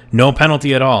ability. No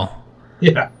penalty at all.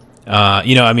 Yeah.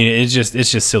 It's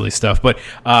just silly stuff. But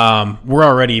we're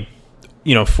already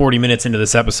 40 minutes into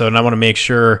this episode, and I want to make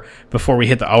sure before we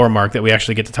hit the hour mark that we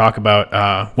actually get to talk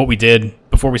about what we did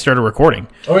before we started recording.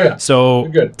 Oh yeah.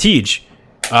 So Tej,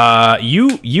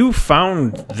 you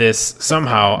found this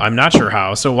somehow. I'm not sure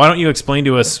how. So why don't you explain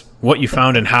to us what you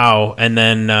found and how, and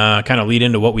then kind of lead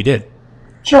into what we did.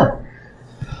 Sure.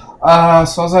 So I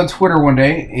was on Twitter one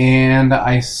day, and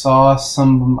I saw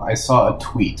a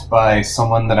tweet by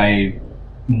someone that I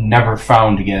never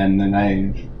found again, and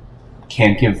I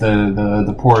can't give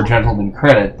the poor gentleman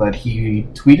credit, but he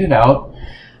tweeted out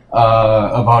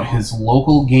about his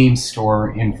local game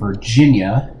store in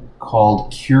Virginia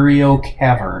called Curio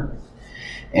Cavern.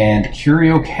 And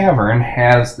Curio Cavern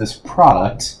has this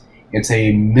product. It's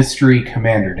a mystery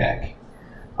commander deck.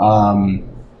 You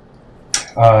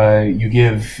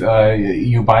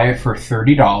buy it for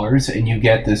 $30, and you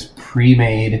get this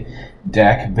pre-made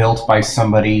deck built by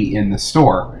somebody in the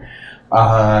store.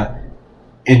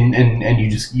 And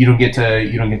you don't get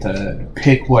to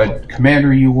pick what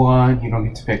commander you want. You don't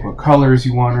get to pick what colors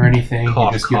you want or anything. You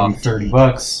just give them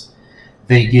 $30.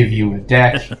 They give you a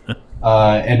deck,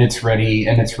 and it's ready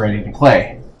to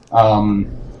play.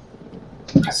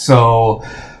 So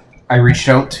I reached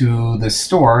out to the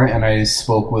store and I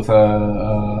spoke with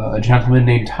a gentleman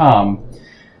named Tom.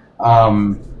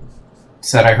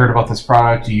 Said, I heard about this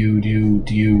product. Do you do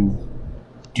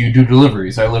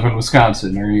deliveries? I live in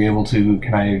Wisconsin. Are you able to?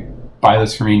 Can I buy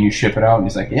this for me and you ship it out? And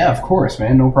he's like, yeah, of course,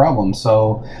 man, no problem.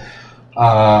 So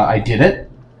I did it,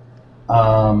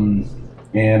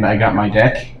 and I got my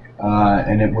deck,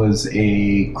 and it was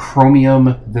a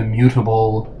Chromium the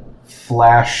Mutable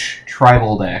Flash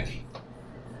Tribal deck.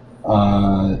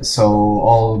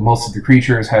 So most of the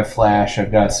creatures have Flash.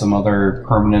 I've got some other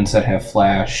permanents that have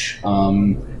Flash.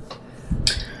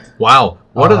 Wow.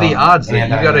 What are the odds that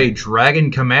you got a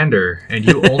Dragon Commander and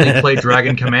you only play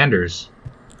Dragon Commanders?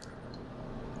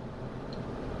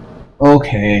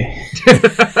 Okay.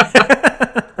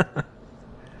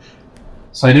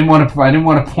 So I didn't want to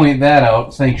point that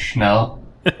out. Thanks, Schnell.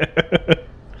 Because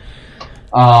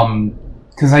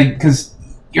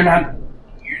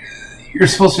you're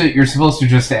supposed to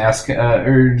just ask,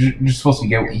 or you're supposed to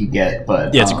get what you get.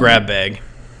 But yeah, it's a grab bag.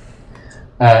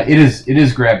 It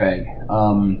is grab bag.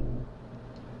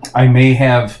 I may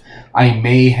have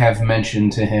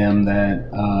mentioned to him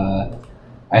that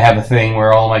I have a thing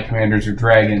where all my commanders are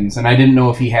dragons, and I didn't know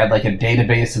if he had like a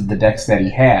database of the decks that he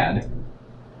had.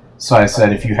 So I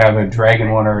said, if you have a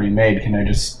dragon one already made, can I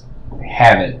just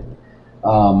have it?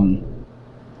 And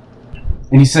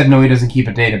he said no, he doesn't keep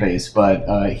a database,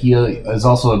 but he is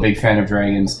also a big fan of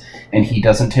dragons, and he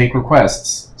doesn't take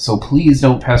requests. So please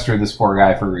don't pester this poor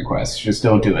guy for requests. Just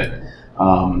don't do it.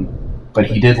 But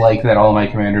he did like that all my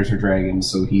commanders are dragons,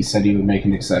 so he said he would make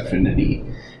an exception, and he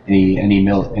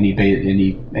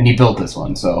built this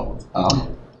one. So,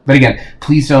 but again,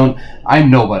 please don't. I'm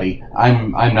nobody.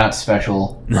 I'm not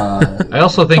special. I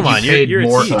also think you paid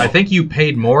more. I think you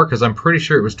paid more because I'm pretty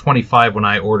sure it was $25 when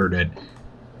I ordered it.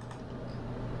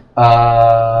 I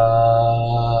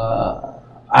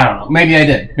don't know. Maybe I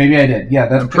did. Yeah,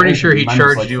 I'm pretty sure he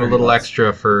charged you a little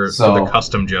extra for the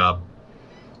custom job.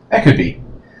 That could be.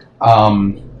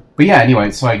 But yeah,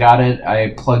 anyway, so I got it.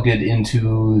 I plugged it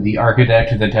into the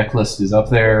Archidect. The deck list is up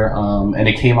there, and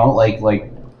it came out like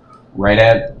right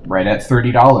at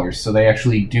 $30. So they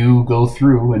actually do go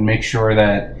through and make sure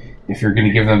that if you're going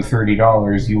to give them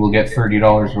 $30, you will get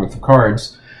 $30 worth of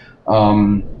cards.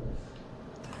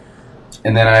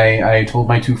 And then I told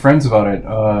my two friends about it,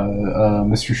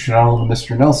 Mr. Chanel and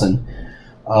Mr. Nelson,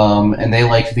 and they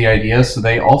liked the idea, so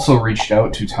they also reached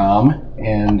out to Tom,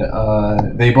 and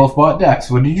they both bought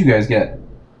decks. What did you guys get?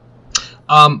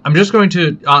 I'm just going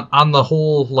to on the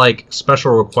whole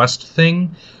special request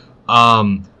thing.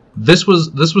 This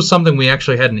was something we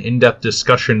actually had an in-depth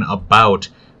discussion about,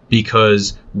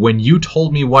 because when you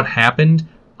told me what happened,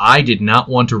 I did not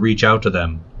want to reach out to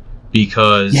them.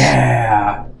 Because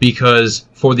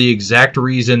for the exact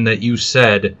reason that you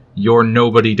said, you're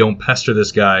nobody, don't pester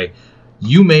this guy,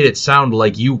 you made it sound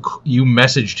like you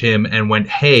messaged him and went,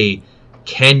 hey,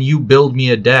 can you build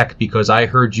me a deck, because I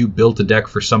heard you built a deck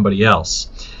for somebody else.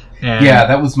 And, yeah,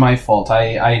 that was my fault.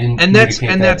 I didn't. And that's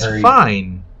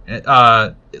fine.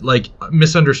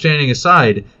 Misunderstanding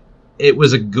aside, it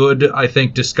was a good, I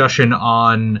think, discussion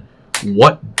on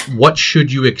what should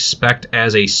you expect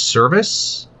as a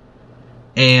service.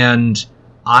 And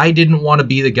I didn't want to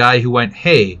be the guy who went,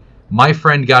 hey, my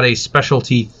friend got a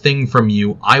specialty thing from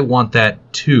you, I want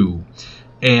that too.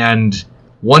 And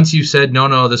once you said,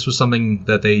 no, this was something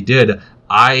that they did,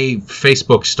 I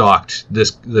Facebook stalked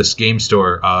this game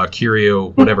store, Curio,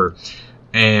 whatever,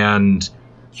 and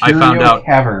I found out...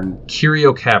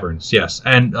 Curio Caverns, yes.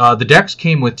 And the decks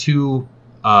came with two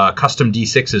custom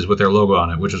D6s with their logo on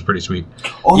it, which was pretty sweet.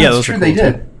 Oh, yeah, that's true, they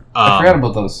did. I forgot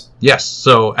about those. Yes,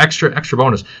 so extra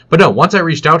bonus. But no, once I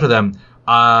reached out to them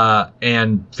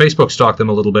and Facebook stalked them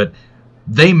a little bit,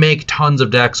 they make tons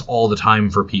of decks all the time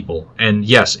for people. And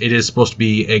yes, it is supposed to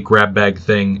be a grab bag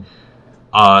thing.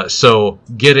 So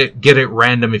get it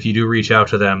random if you do reach out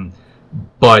to them,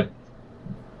 but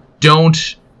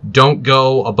don't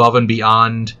go above and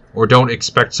beyond, or don't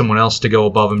expect someone else to go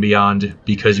above and beyond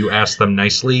because you asked them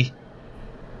nicely.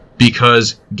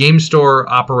 Because game store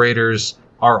operators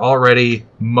are already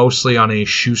mostly on a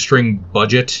shoestring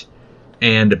budget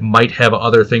and might have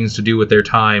other things to do with their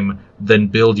time than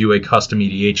build you a custom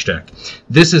EDH deck.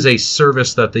 This is a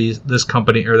service that this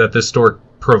company or that this store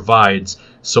provides,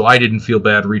 so I didn't feel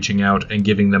bad reaching out and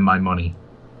giving them my money.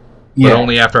 Yeah. But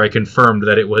only after I confirmed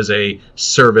that it was a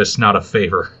service, not a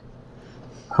favor.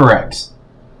 Correct.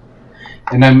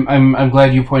 And I'm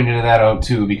glad you pointed that out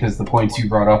too, because the points you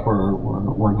brought up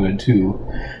were good too.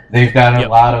 They've got a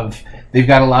lot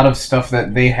of stuff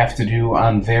that they have to do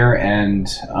on their end,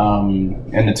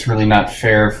 and it's really not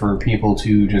fair for people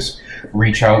to just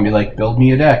reach out and be like, build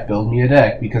me a deck,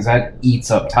 because that eats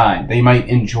up time. They might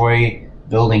enjoy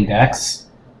building decks,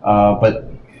 but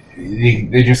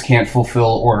they just can't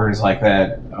fulfill orders like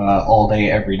that all day,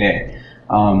 every day.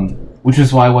 Which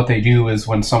is why what they do is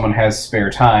when someone has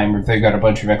spare time, or if they've got a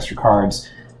bunch of extra cards,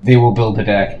 they will build a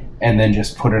deck and then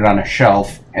just put it on a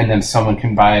shelf, and then someone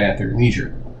can buy it at their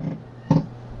leisure.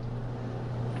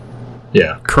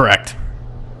 Yeah. Correct.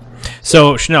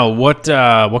 So, Chanel, what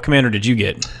commander did you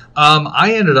get?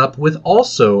 I ended up with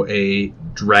also a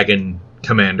dragon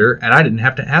commander, and I didn't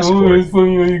have to ask for it. It's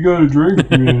funny how you got a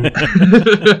dragon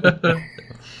commander.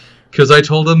 Because I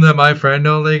told him that my friend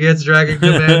only gets dragon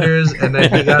commanders, and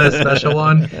that he got a special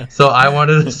one, so I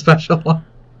wanted a special one.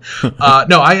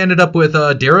 No, I ended up with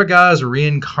Daragaz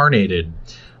Reincarnated,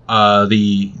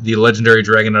 the legendary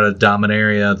dragon out of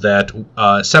Dominaria that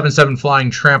 7/7 flying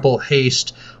trample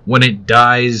haste. When it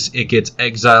dies, it gets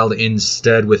exiled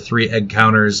instead with 3 egg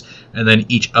counters, and then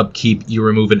each upkeep you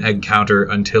remove an egg counter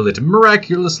until it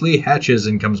miraculously hatches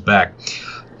and comes back.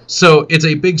 So it's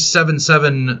a big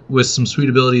 7/7 with some sweet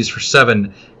abilities for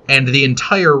 7, and the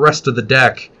entire rest of the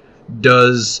deck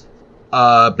does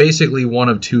basically one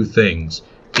of 2 things.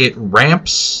 It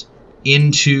ramps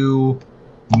into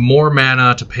more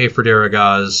mana to pay for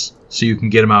Daragaz so you can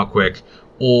get him out quick,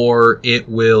 or it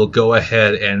will go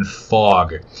ahead and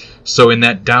fog. So in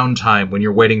that downtime, when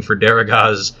you're waiting for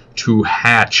Daragaz to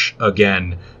hatch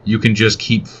again, you can just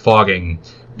keep fogging,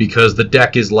 because the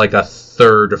deck is like a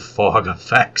third fog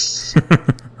effects.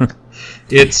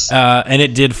 It's and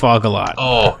it did fog a lot.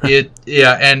 And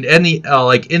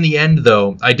in the end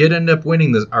though, I did end up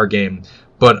winning our game,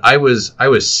 but I was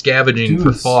scavenging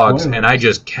for fogs, and I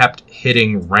just kept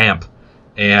hitting ramp,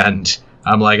 and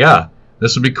I'm like,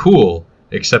 this would be cool.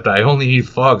 Except I only need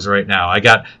fogs right now. I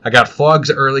got fogs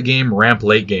early game, ramp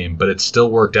late game, but it still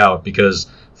worked out because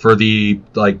for the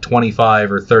like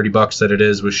 $25 or $30 that it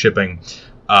is with shipping,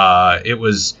 it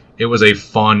was a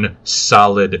fun,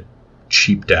 solid,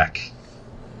 cheap deck.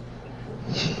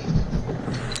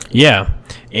 Yeah.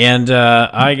 And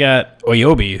I got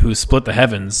Oyobi, who split the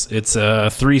heavens. It's a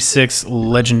 3/6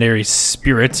 legendary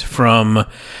spirit from,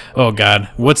 oh god,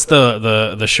 what's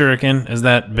the shuriken? Is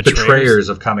that Betrayers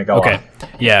of Kamigawa? Okay,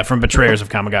 yeah, from Betrayers of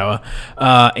Kamigawa.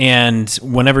 And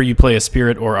whenever you play a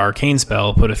spirit or arcane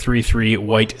spell, put a 3/3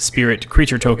 white spirit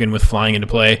creature token with flying into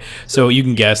play. So you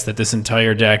can guess that this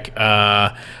entire deck,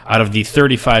 out of the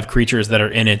 35 creatures that are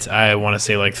in it, I want to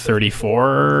say like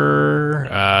 34,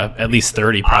 at least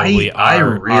 30 probably. I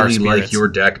really like your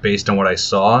deck based on what I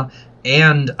saw,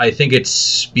 and I think it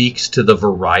speaks to the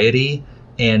variety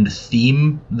and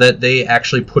theme that they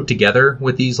actually put together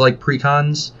with these like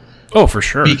precons. Oh, for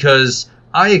sure. Because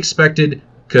I expected,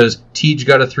 because Tej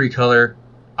got a 3-color,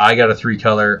 I got a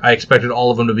 3-color, I expected all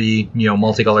of them to be,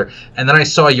 multicolor, and then I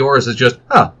saw yours as just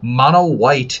mono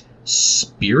white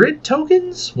spirit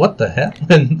tokens? What the heck?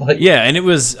 And and it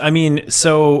was,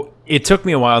 so it took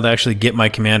me a while to actually get my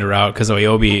commander out because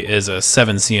Oyobi is a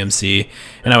 7 CMC,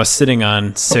 and I was sitting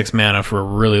on 6 mana for a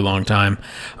really long time.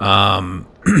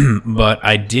 But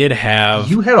I did have...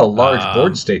 You had a large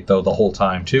board state, though, the whole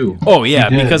time, too. Oh, yeah,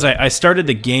 because I started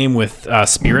the game with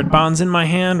Spirit Bonds in my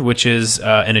hand, which is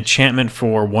an enchantment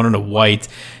for 1 and a white,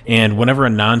 and whenever a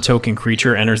non-token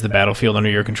creature enters the battlefield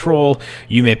under your control,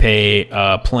 you may pay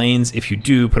planes. If you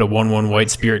do, put a 1/1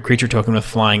 white spirit creature token with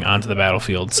flying onto the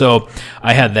battlefield. So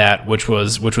I had that, which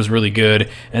was really good.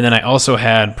 And then I also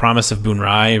had Promise of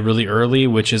Bunrai really early,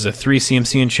 which is a 3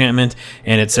 CMC enchantment,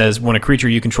 and it says when a creature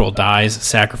you control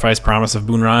dies, sacrifice Promise of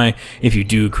Bunrai. If you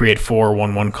do, create 4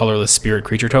 1/1 colorless spirit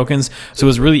creature tokens. So it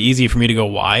was really easy for me to go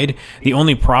wide. The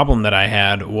only problem that I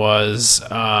had was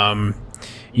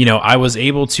I was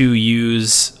able to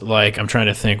use, I'm trying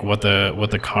to think what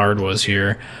the card was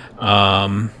here.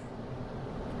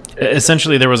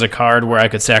 Essentially, there was a card where I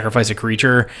could sacrifice a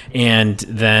creature, and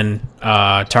then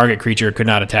target creature could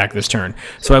not attack this turn.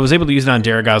 So I was able to use it on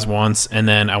Daragaz once, and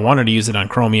then I wanted to use it on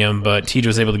Chromium, but Tej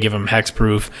was able to give him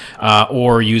hexproof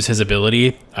or use his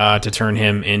ability to turn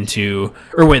him into...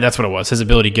 Or wait, that's what it was. His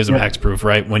ability gives him hexproof,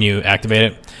 right, when you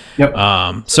activate it? Yep.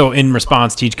 So in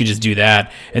response, Tej could just do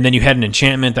that, and then you had an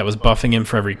enchantment that was buffing him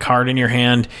for every card in your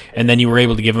hand, and then you were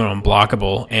able to give him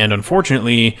unblockable. And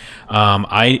unfortunately,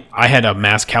 I had a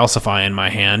Mass Calcify in my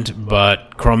hand,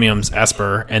 but Chromium's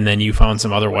Esper, and then you found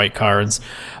some other white cards.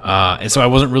 And so I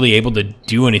wasn't really able to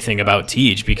do anything about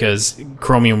Tej because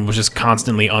Chromium was just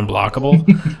constantly unblockable,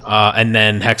 and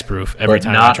then hexproof every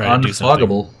time I tried to do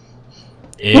something.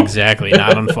 Exactly,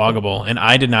 not unfoggable. And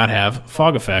I did not have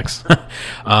fog effects.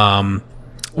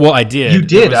 Well, I did. You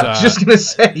did. I was just gonna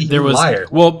say you liar.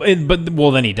 Well,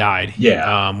 then he died.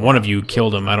 Yeah. One of you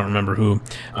killed him. I don't remember who.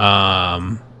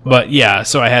 But yeah,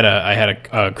 so I had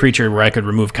a creature where I could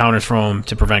remove counters from him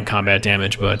to prevent combat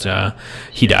damage, but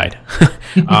he died.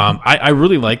 I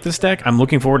really like this deck. I'm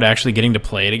looking forward to actually getting to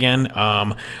play it again.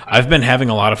 I've been having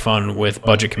a lot of fun with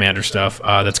budget commander stuff.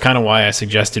 That's kind of why I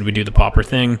suggested we do the Pauper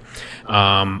thing.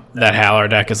 That Halar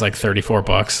deck is like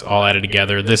 $34 all added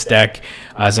together. This deck,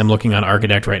 as I'm looking on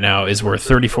Architect right now, is worth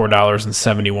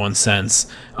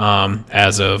 $34.71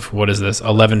 as of, what is this,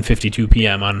 11:52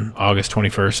 p.m. on August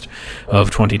 21st of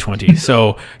 2020.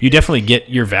 So you definitely get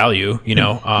your value,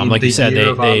 like you said,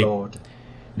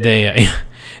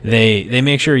 they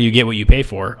make sure you get what you pay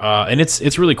for, and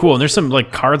it's really cool. And there's some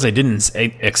cards I didn't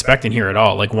expect in here at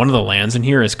all. Like one of the lands in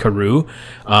here is Karoo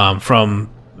from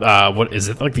what is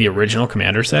it, like the original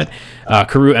Commander set?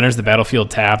 Karoo enters the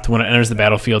battlefield tapped. When it enters the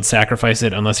battlefield, sacrifice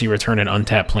it unless you return an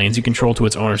untapped planes you control to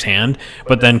its owner's hand.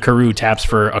 But then Karoo taps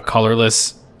for a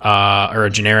colorless or a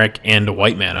generic and a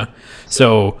white mana.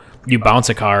 So you bounce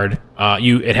a card.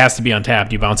 It has to be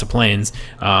untapped. You bounce a planes,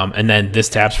 and then this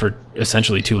taps for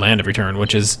essentially 2 land every turn,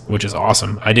 which is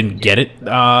awesome. I didn't get it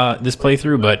this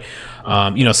playthrough, but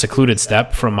Secluded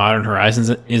Steppe from Modern Horizons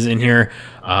is in here.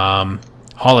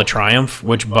 Hall of Triumph,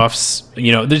 which buffs,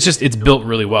 it's built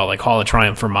really well. Like Hall of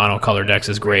Triumph for monocolor decks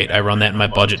is great. I run that in my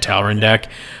budget Talryn deck.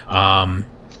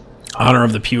 Honor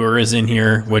of the Pure is in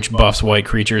here, which buffs white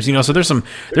creatures. So there's some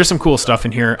cool stuff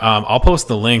in here. I'll post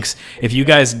the links if you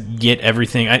guys get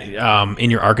everything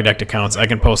in your Archidect accounts. I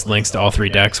can post links to all 3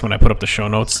 decks when I put up the show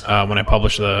notes when I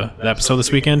publish the episode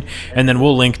this weekend, and then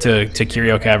we'll link to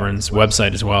Curio Cavern's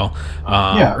website as well,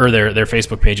 or their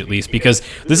Facebook page at least, because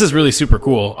this is really super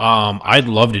cool. I'd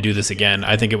love to do this again.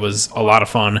 I think it was a lot of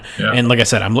fun, and like I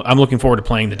said, I'm looking forward to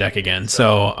playing the deck again.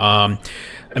 So,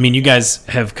 you guys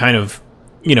have kind of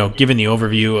given the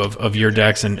overview of your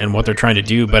decks and what they're trying to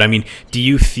do, but do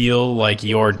you feel like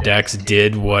your decks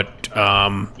did what,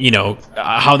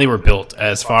 how they were built,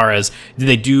 as far as did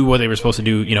they do what they were supposed to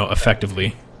do,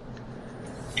 effectively?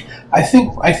 I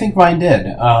think mine did.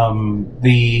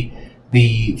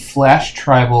 The Flash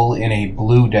Tribal in a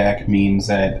blue deck means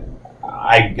that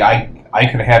I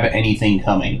could have anything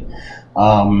coming.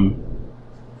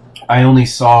 I only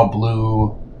saw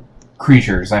blue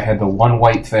creatures. I had the 1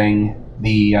 white thing.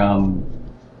 The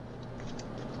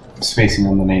spacing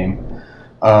on the name,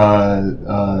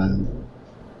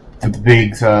 the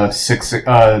big 6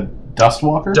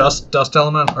 Dustwalker, dust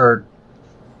element, or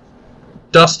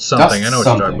dust something. I know what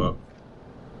you're talking about.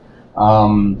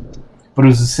 But it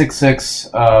was a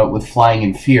 6/6 with flying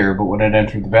and fear. But when it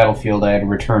entered the battlefield, I had to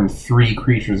return 3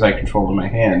 creatures I controlled in my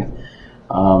hand.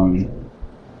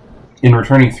 In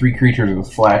returning 3 creatures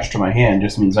with flash to my hand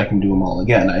just means I can do them all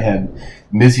again. I had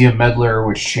Mizia Meddler,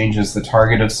 which changes the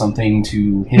target of something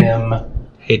to him.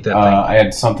 Hate that thing. I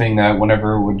had something that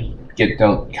whenever it would get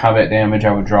dealt combat damage,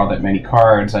 I would draw that many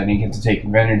cards. I didn't get to take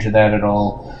advantage of that at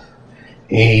all.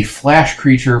 A flash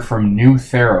creature from New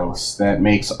Theros that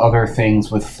makes other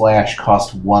things with flash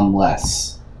cost 1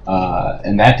 less.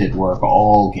 And that did work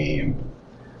all game.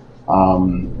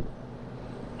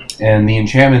 And the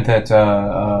enchantment that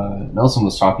Nelson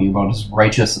was talking about is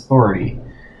Righteous Authority.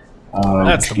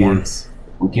 That's the one.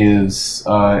 It gives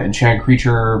enchant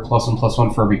creature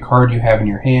 +1/+1 for every card you have in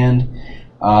your hand.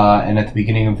 And at the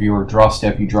beginning of your draw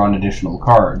step, you draw an additional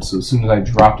card. So as soon as I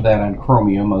dropped that on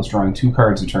Chromium, I was drawing 2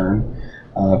 cards a turn.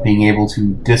 Being able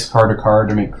to discard a card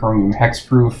to make Chromium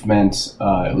hexproof meant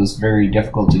it was very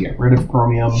difficult to get rid of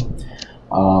Chromium.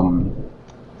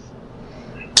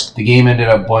 The game ended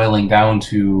up boiling down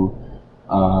to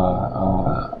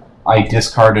I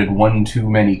discarded 1 too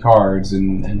many cards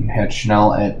and had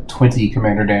Chanel at 20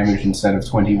 commander damage instead of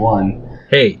 21.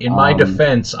 Hey, in my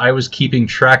defense, I was keeping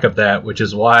track of that, which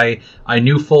is why I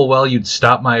knew full well you'd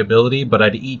stop my ability, but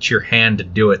I'd eat your hand to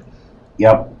do it.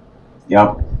 Yep.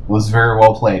 It was very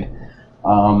well played.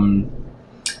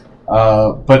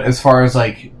 But as far as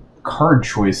card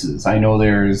choices, I know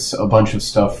there's a bunch of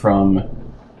stuff from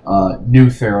New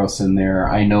Theros in there.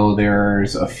 I know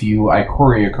there's a few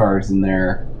Ikoria cards in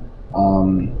there.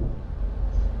 I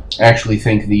actually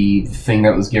think the thing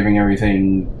that was giving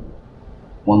everything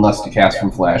 1 less to cast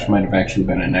from Flash might have actually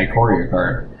been an Ikoria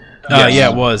card. Yeah,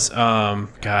 it was.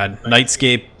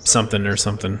 Nightscape something or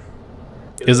something.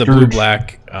 It was a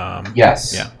blue-black.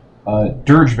 Yes. Yeah.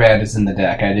 Dirgebad is in the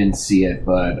deck. I didn't see it,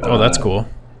 but... that's cool.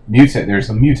 Mutate. There's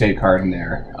a Mutate card in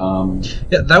there.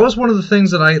 Yeah, that was one of the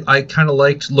things that I kind of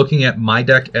liked looking at my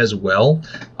deck as well.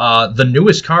 The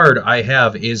newest card I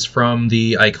have is from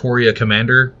the Ikoria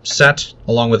Commander set,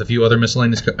 along with a few other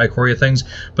miscellaneous Ikoria things.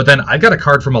 But then I got a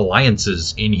card from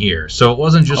Alliances in here, so it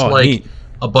wasn't just neat.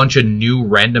 A bunch of new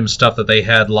random stuff that they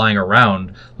had lying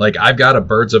around. I've got a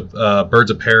Birds of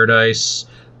Paradise.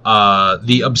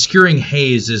 The Obscuring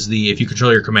Haze is if you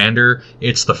control your commander,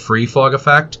 it's the free fog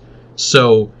effect.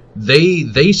 So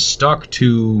they stuck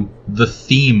to the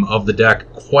theme of the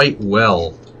deck quite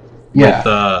well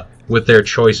with their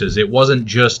choices. It wasn't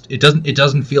just it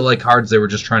doesn't feel like cards they were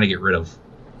just trying to get rid of.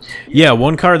 Yeah,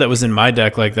 one card that was in my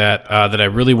deck like that that I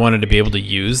really wanted to be able to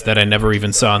use that I never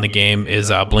even saw in the game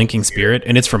is Blinking Spirit,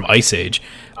 and it's from Ice Age.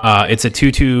 It's a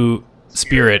 2/2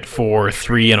 spirit for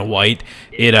 3 and a white,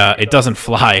 it doesn't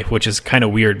fly, which is kind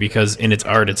of weird because in its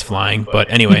art it's flying.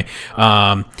 But anyway,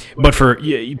 but for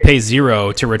you pay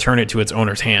 0 to return it to its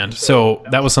owner's hand. So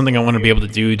that was something I wanted to be able to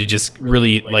do to just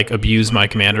really like abuse my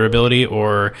commander ability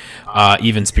or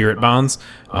even spirit bonds.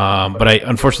 But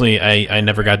unfortunately I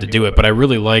never got to do it. But I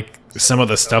really like some of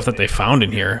the stuff that they found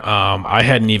in here.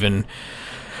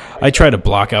 I try to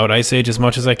block out Ice Age as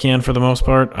much as I can for the most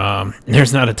part.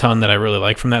 There's not a ton that I really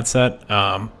like from that set.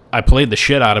 I played the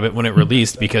shit out of it when it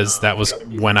released because that was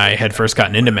when I had first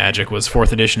gotten into Magic, was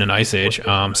 4th edition and Ice Age.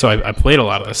 So I played a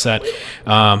lot of the set.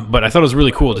 But I thought it was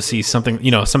really cool to see something,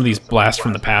 some of these Blast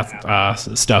from the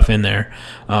Path stuff in there.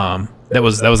 That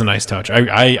was a nice touch.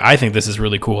 I think this is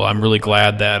really cool. I'm really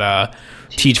glad that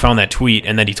Teach found that tweet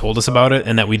and that he told us about it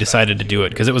and that we decided to do it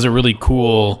because it was a really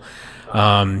cool...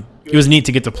 it was neat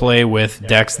to get to play with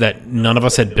decks that none of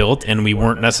us had built and we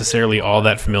weren't necessarily all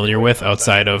that familiar with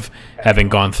outside of having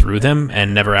gone through them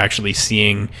and never actually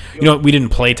seeing, we didn't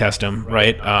play test them,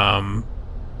 right?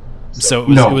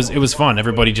 So it was fun.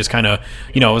 Everybody just kind of,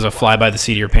 it was a fly by the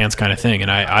seat of your pants kind of thing.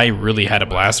 And I really had a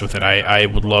blast with it. I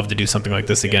would love to do something like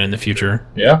this again in the future.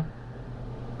 Yeah.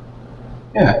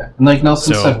 Yeah. And like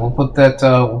Nelson said, we'll put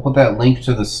that link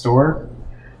to the store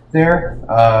there.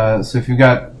 So if you've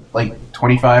got like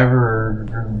 $25 or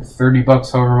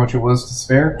 $30, however much it was to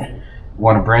spare,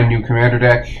 want a brand new commander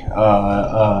deck,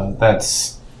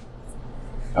 that's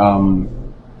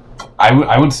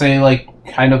I would say like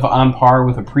kind of on par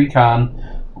with a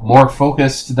precon, more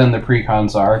focused than the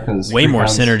precons are, because way more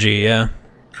synergy. Yeah,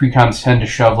 precons tend to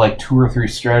shove like 2 or 3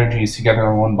 strategies together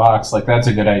in one box. Like that's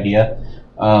a good idea,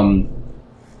 and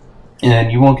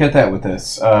you won't get that with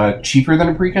this. Cheaper than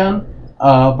a precon,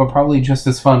 but probably just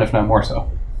as fun, if not more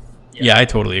so. Yeah, I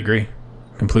totally agree.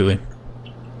 Completely.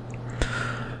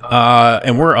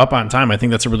 And we're up on time. I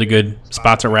think that's a really good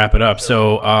spot to wrap it up.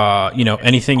 So,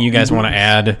 anything you guys want to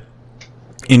add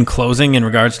in closing in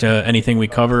regards to anything we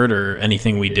covered or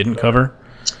anything we didn't cover?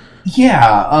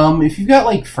 Yeah, if you've got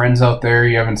like friends out there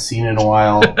you haven't seen in a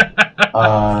while,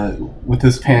 with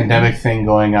this pandemic thing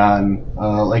going on,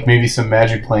 like maybe some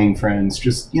Magic playing friends,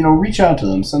 just, reach out to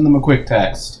them, send them a quick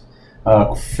text.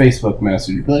 Facebook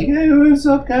message. Be like, hey, what's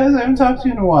up, guys? I haven't talked to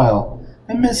you in a while.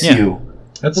 I miss you.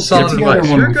 That's a solid advice.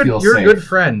 You're a good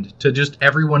friend to just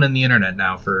everyone in the internet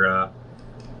now for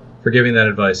giving that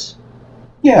advice.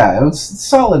 Yeah, it was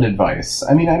solid advice.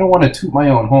 I mean, I don't want to toot my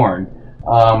own horn,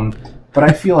 but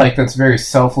I feel like that's very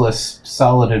selfless,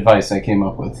 solid advice I came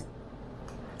up with.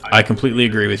 I completely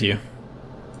agree with you.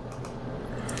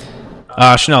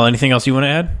 Chanel, anything else you want to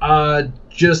add?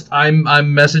 Just I'm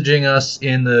messaging us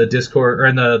in the Discord or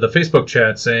in the Facebook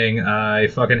chat saying I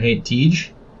fucking hate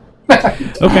Tej.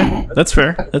 Okay, that's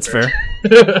fair.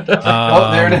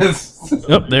 Oh, there it is.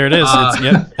 Oh, there it is.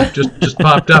 Just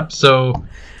popped up. So,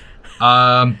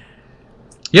 mail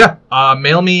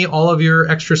me all of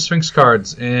your extra Sphinx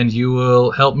cards, and you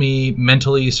will help me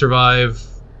mentally survive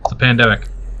the pandemic.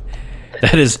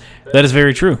 That is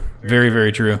very true. Very,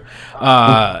 very true.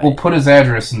 We'll put his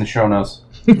address in the show notes.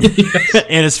 Yes.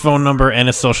 And his phone number and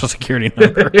his social security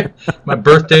number. My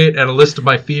birth date and a list of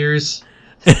my fears.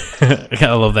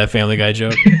 I love that Family Guy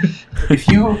joke. If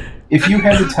you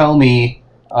had to tell me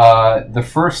the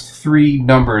first 3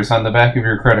 numbers on the back of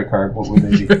your credit card, what would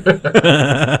they be?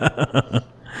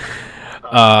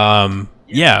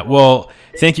 Yeah, well,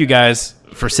 thank you guys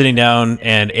for sitting down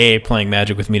and playing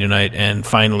Magic with me tonight and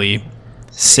finally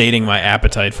sating my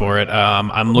appetite for it.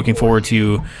 I'm looking forward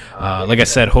to, like I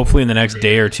said, hopefully in the next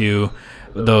day or two,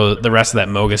 the rest of that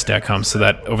Mogus deck comes, so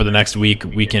that over the next week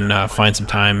we can find some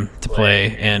time to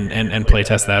play and play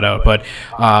test that out. But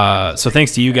so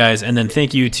thanks to you guys, and then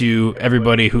thank you to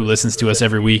everybody who listens to us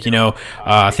every week.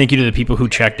 Thank you to the people who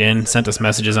checked in, sent us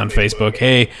messages on Facebook.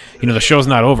 Hey, the show's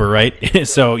not over, right?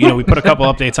 So we put a couple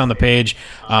updates on the page.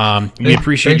 We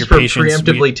appreciate your patience. Thanks for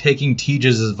preemptively taking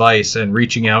Tej's advice and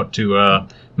reaching out to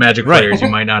Magic players you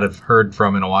might not have heard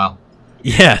from in a while.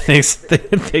 Yeah,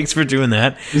 thanks for doing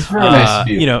that. It's very nice of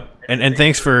you. And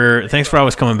thanks for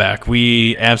always coming back.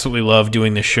 We absolutely love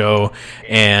doing this show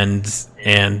and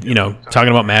talking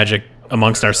about Magic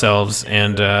amongst ourselves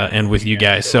and with you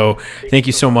guys. So thank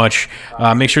you so much.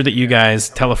 Make sure that you guys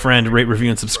tell a friend, rate,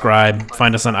 review, and subscribe.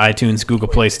 Find us on iTunes, Google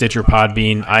Play, Stitcher,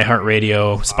 Podbean,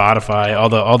 iHeartRadio, Spotify,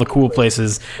 all the cool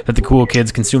places that the cool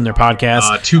kids consume their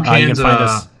podcasts. 2 cans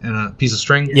and a piece of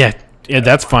string. Yeah,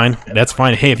 that's fine.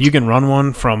 Hey, if you can run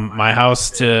one from my house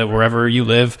to wherever you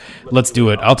live, let's do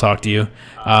it. I'll talk to you.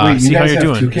 See how you're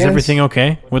doing. Is everything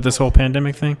okay with this whole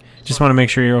pandemic thing? Just want to make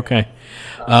sure you're okay.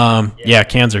 Yeah,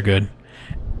 cans are good.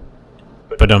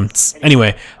 But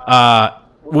anyway,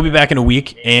 we'll be back in a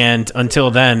week, and until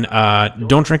then,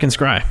 don't drink and scry.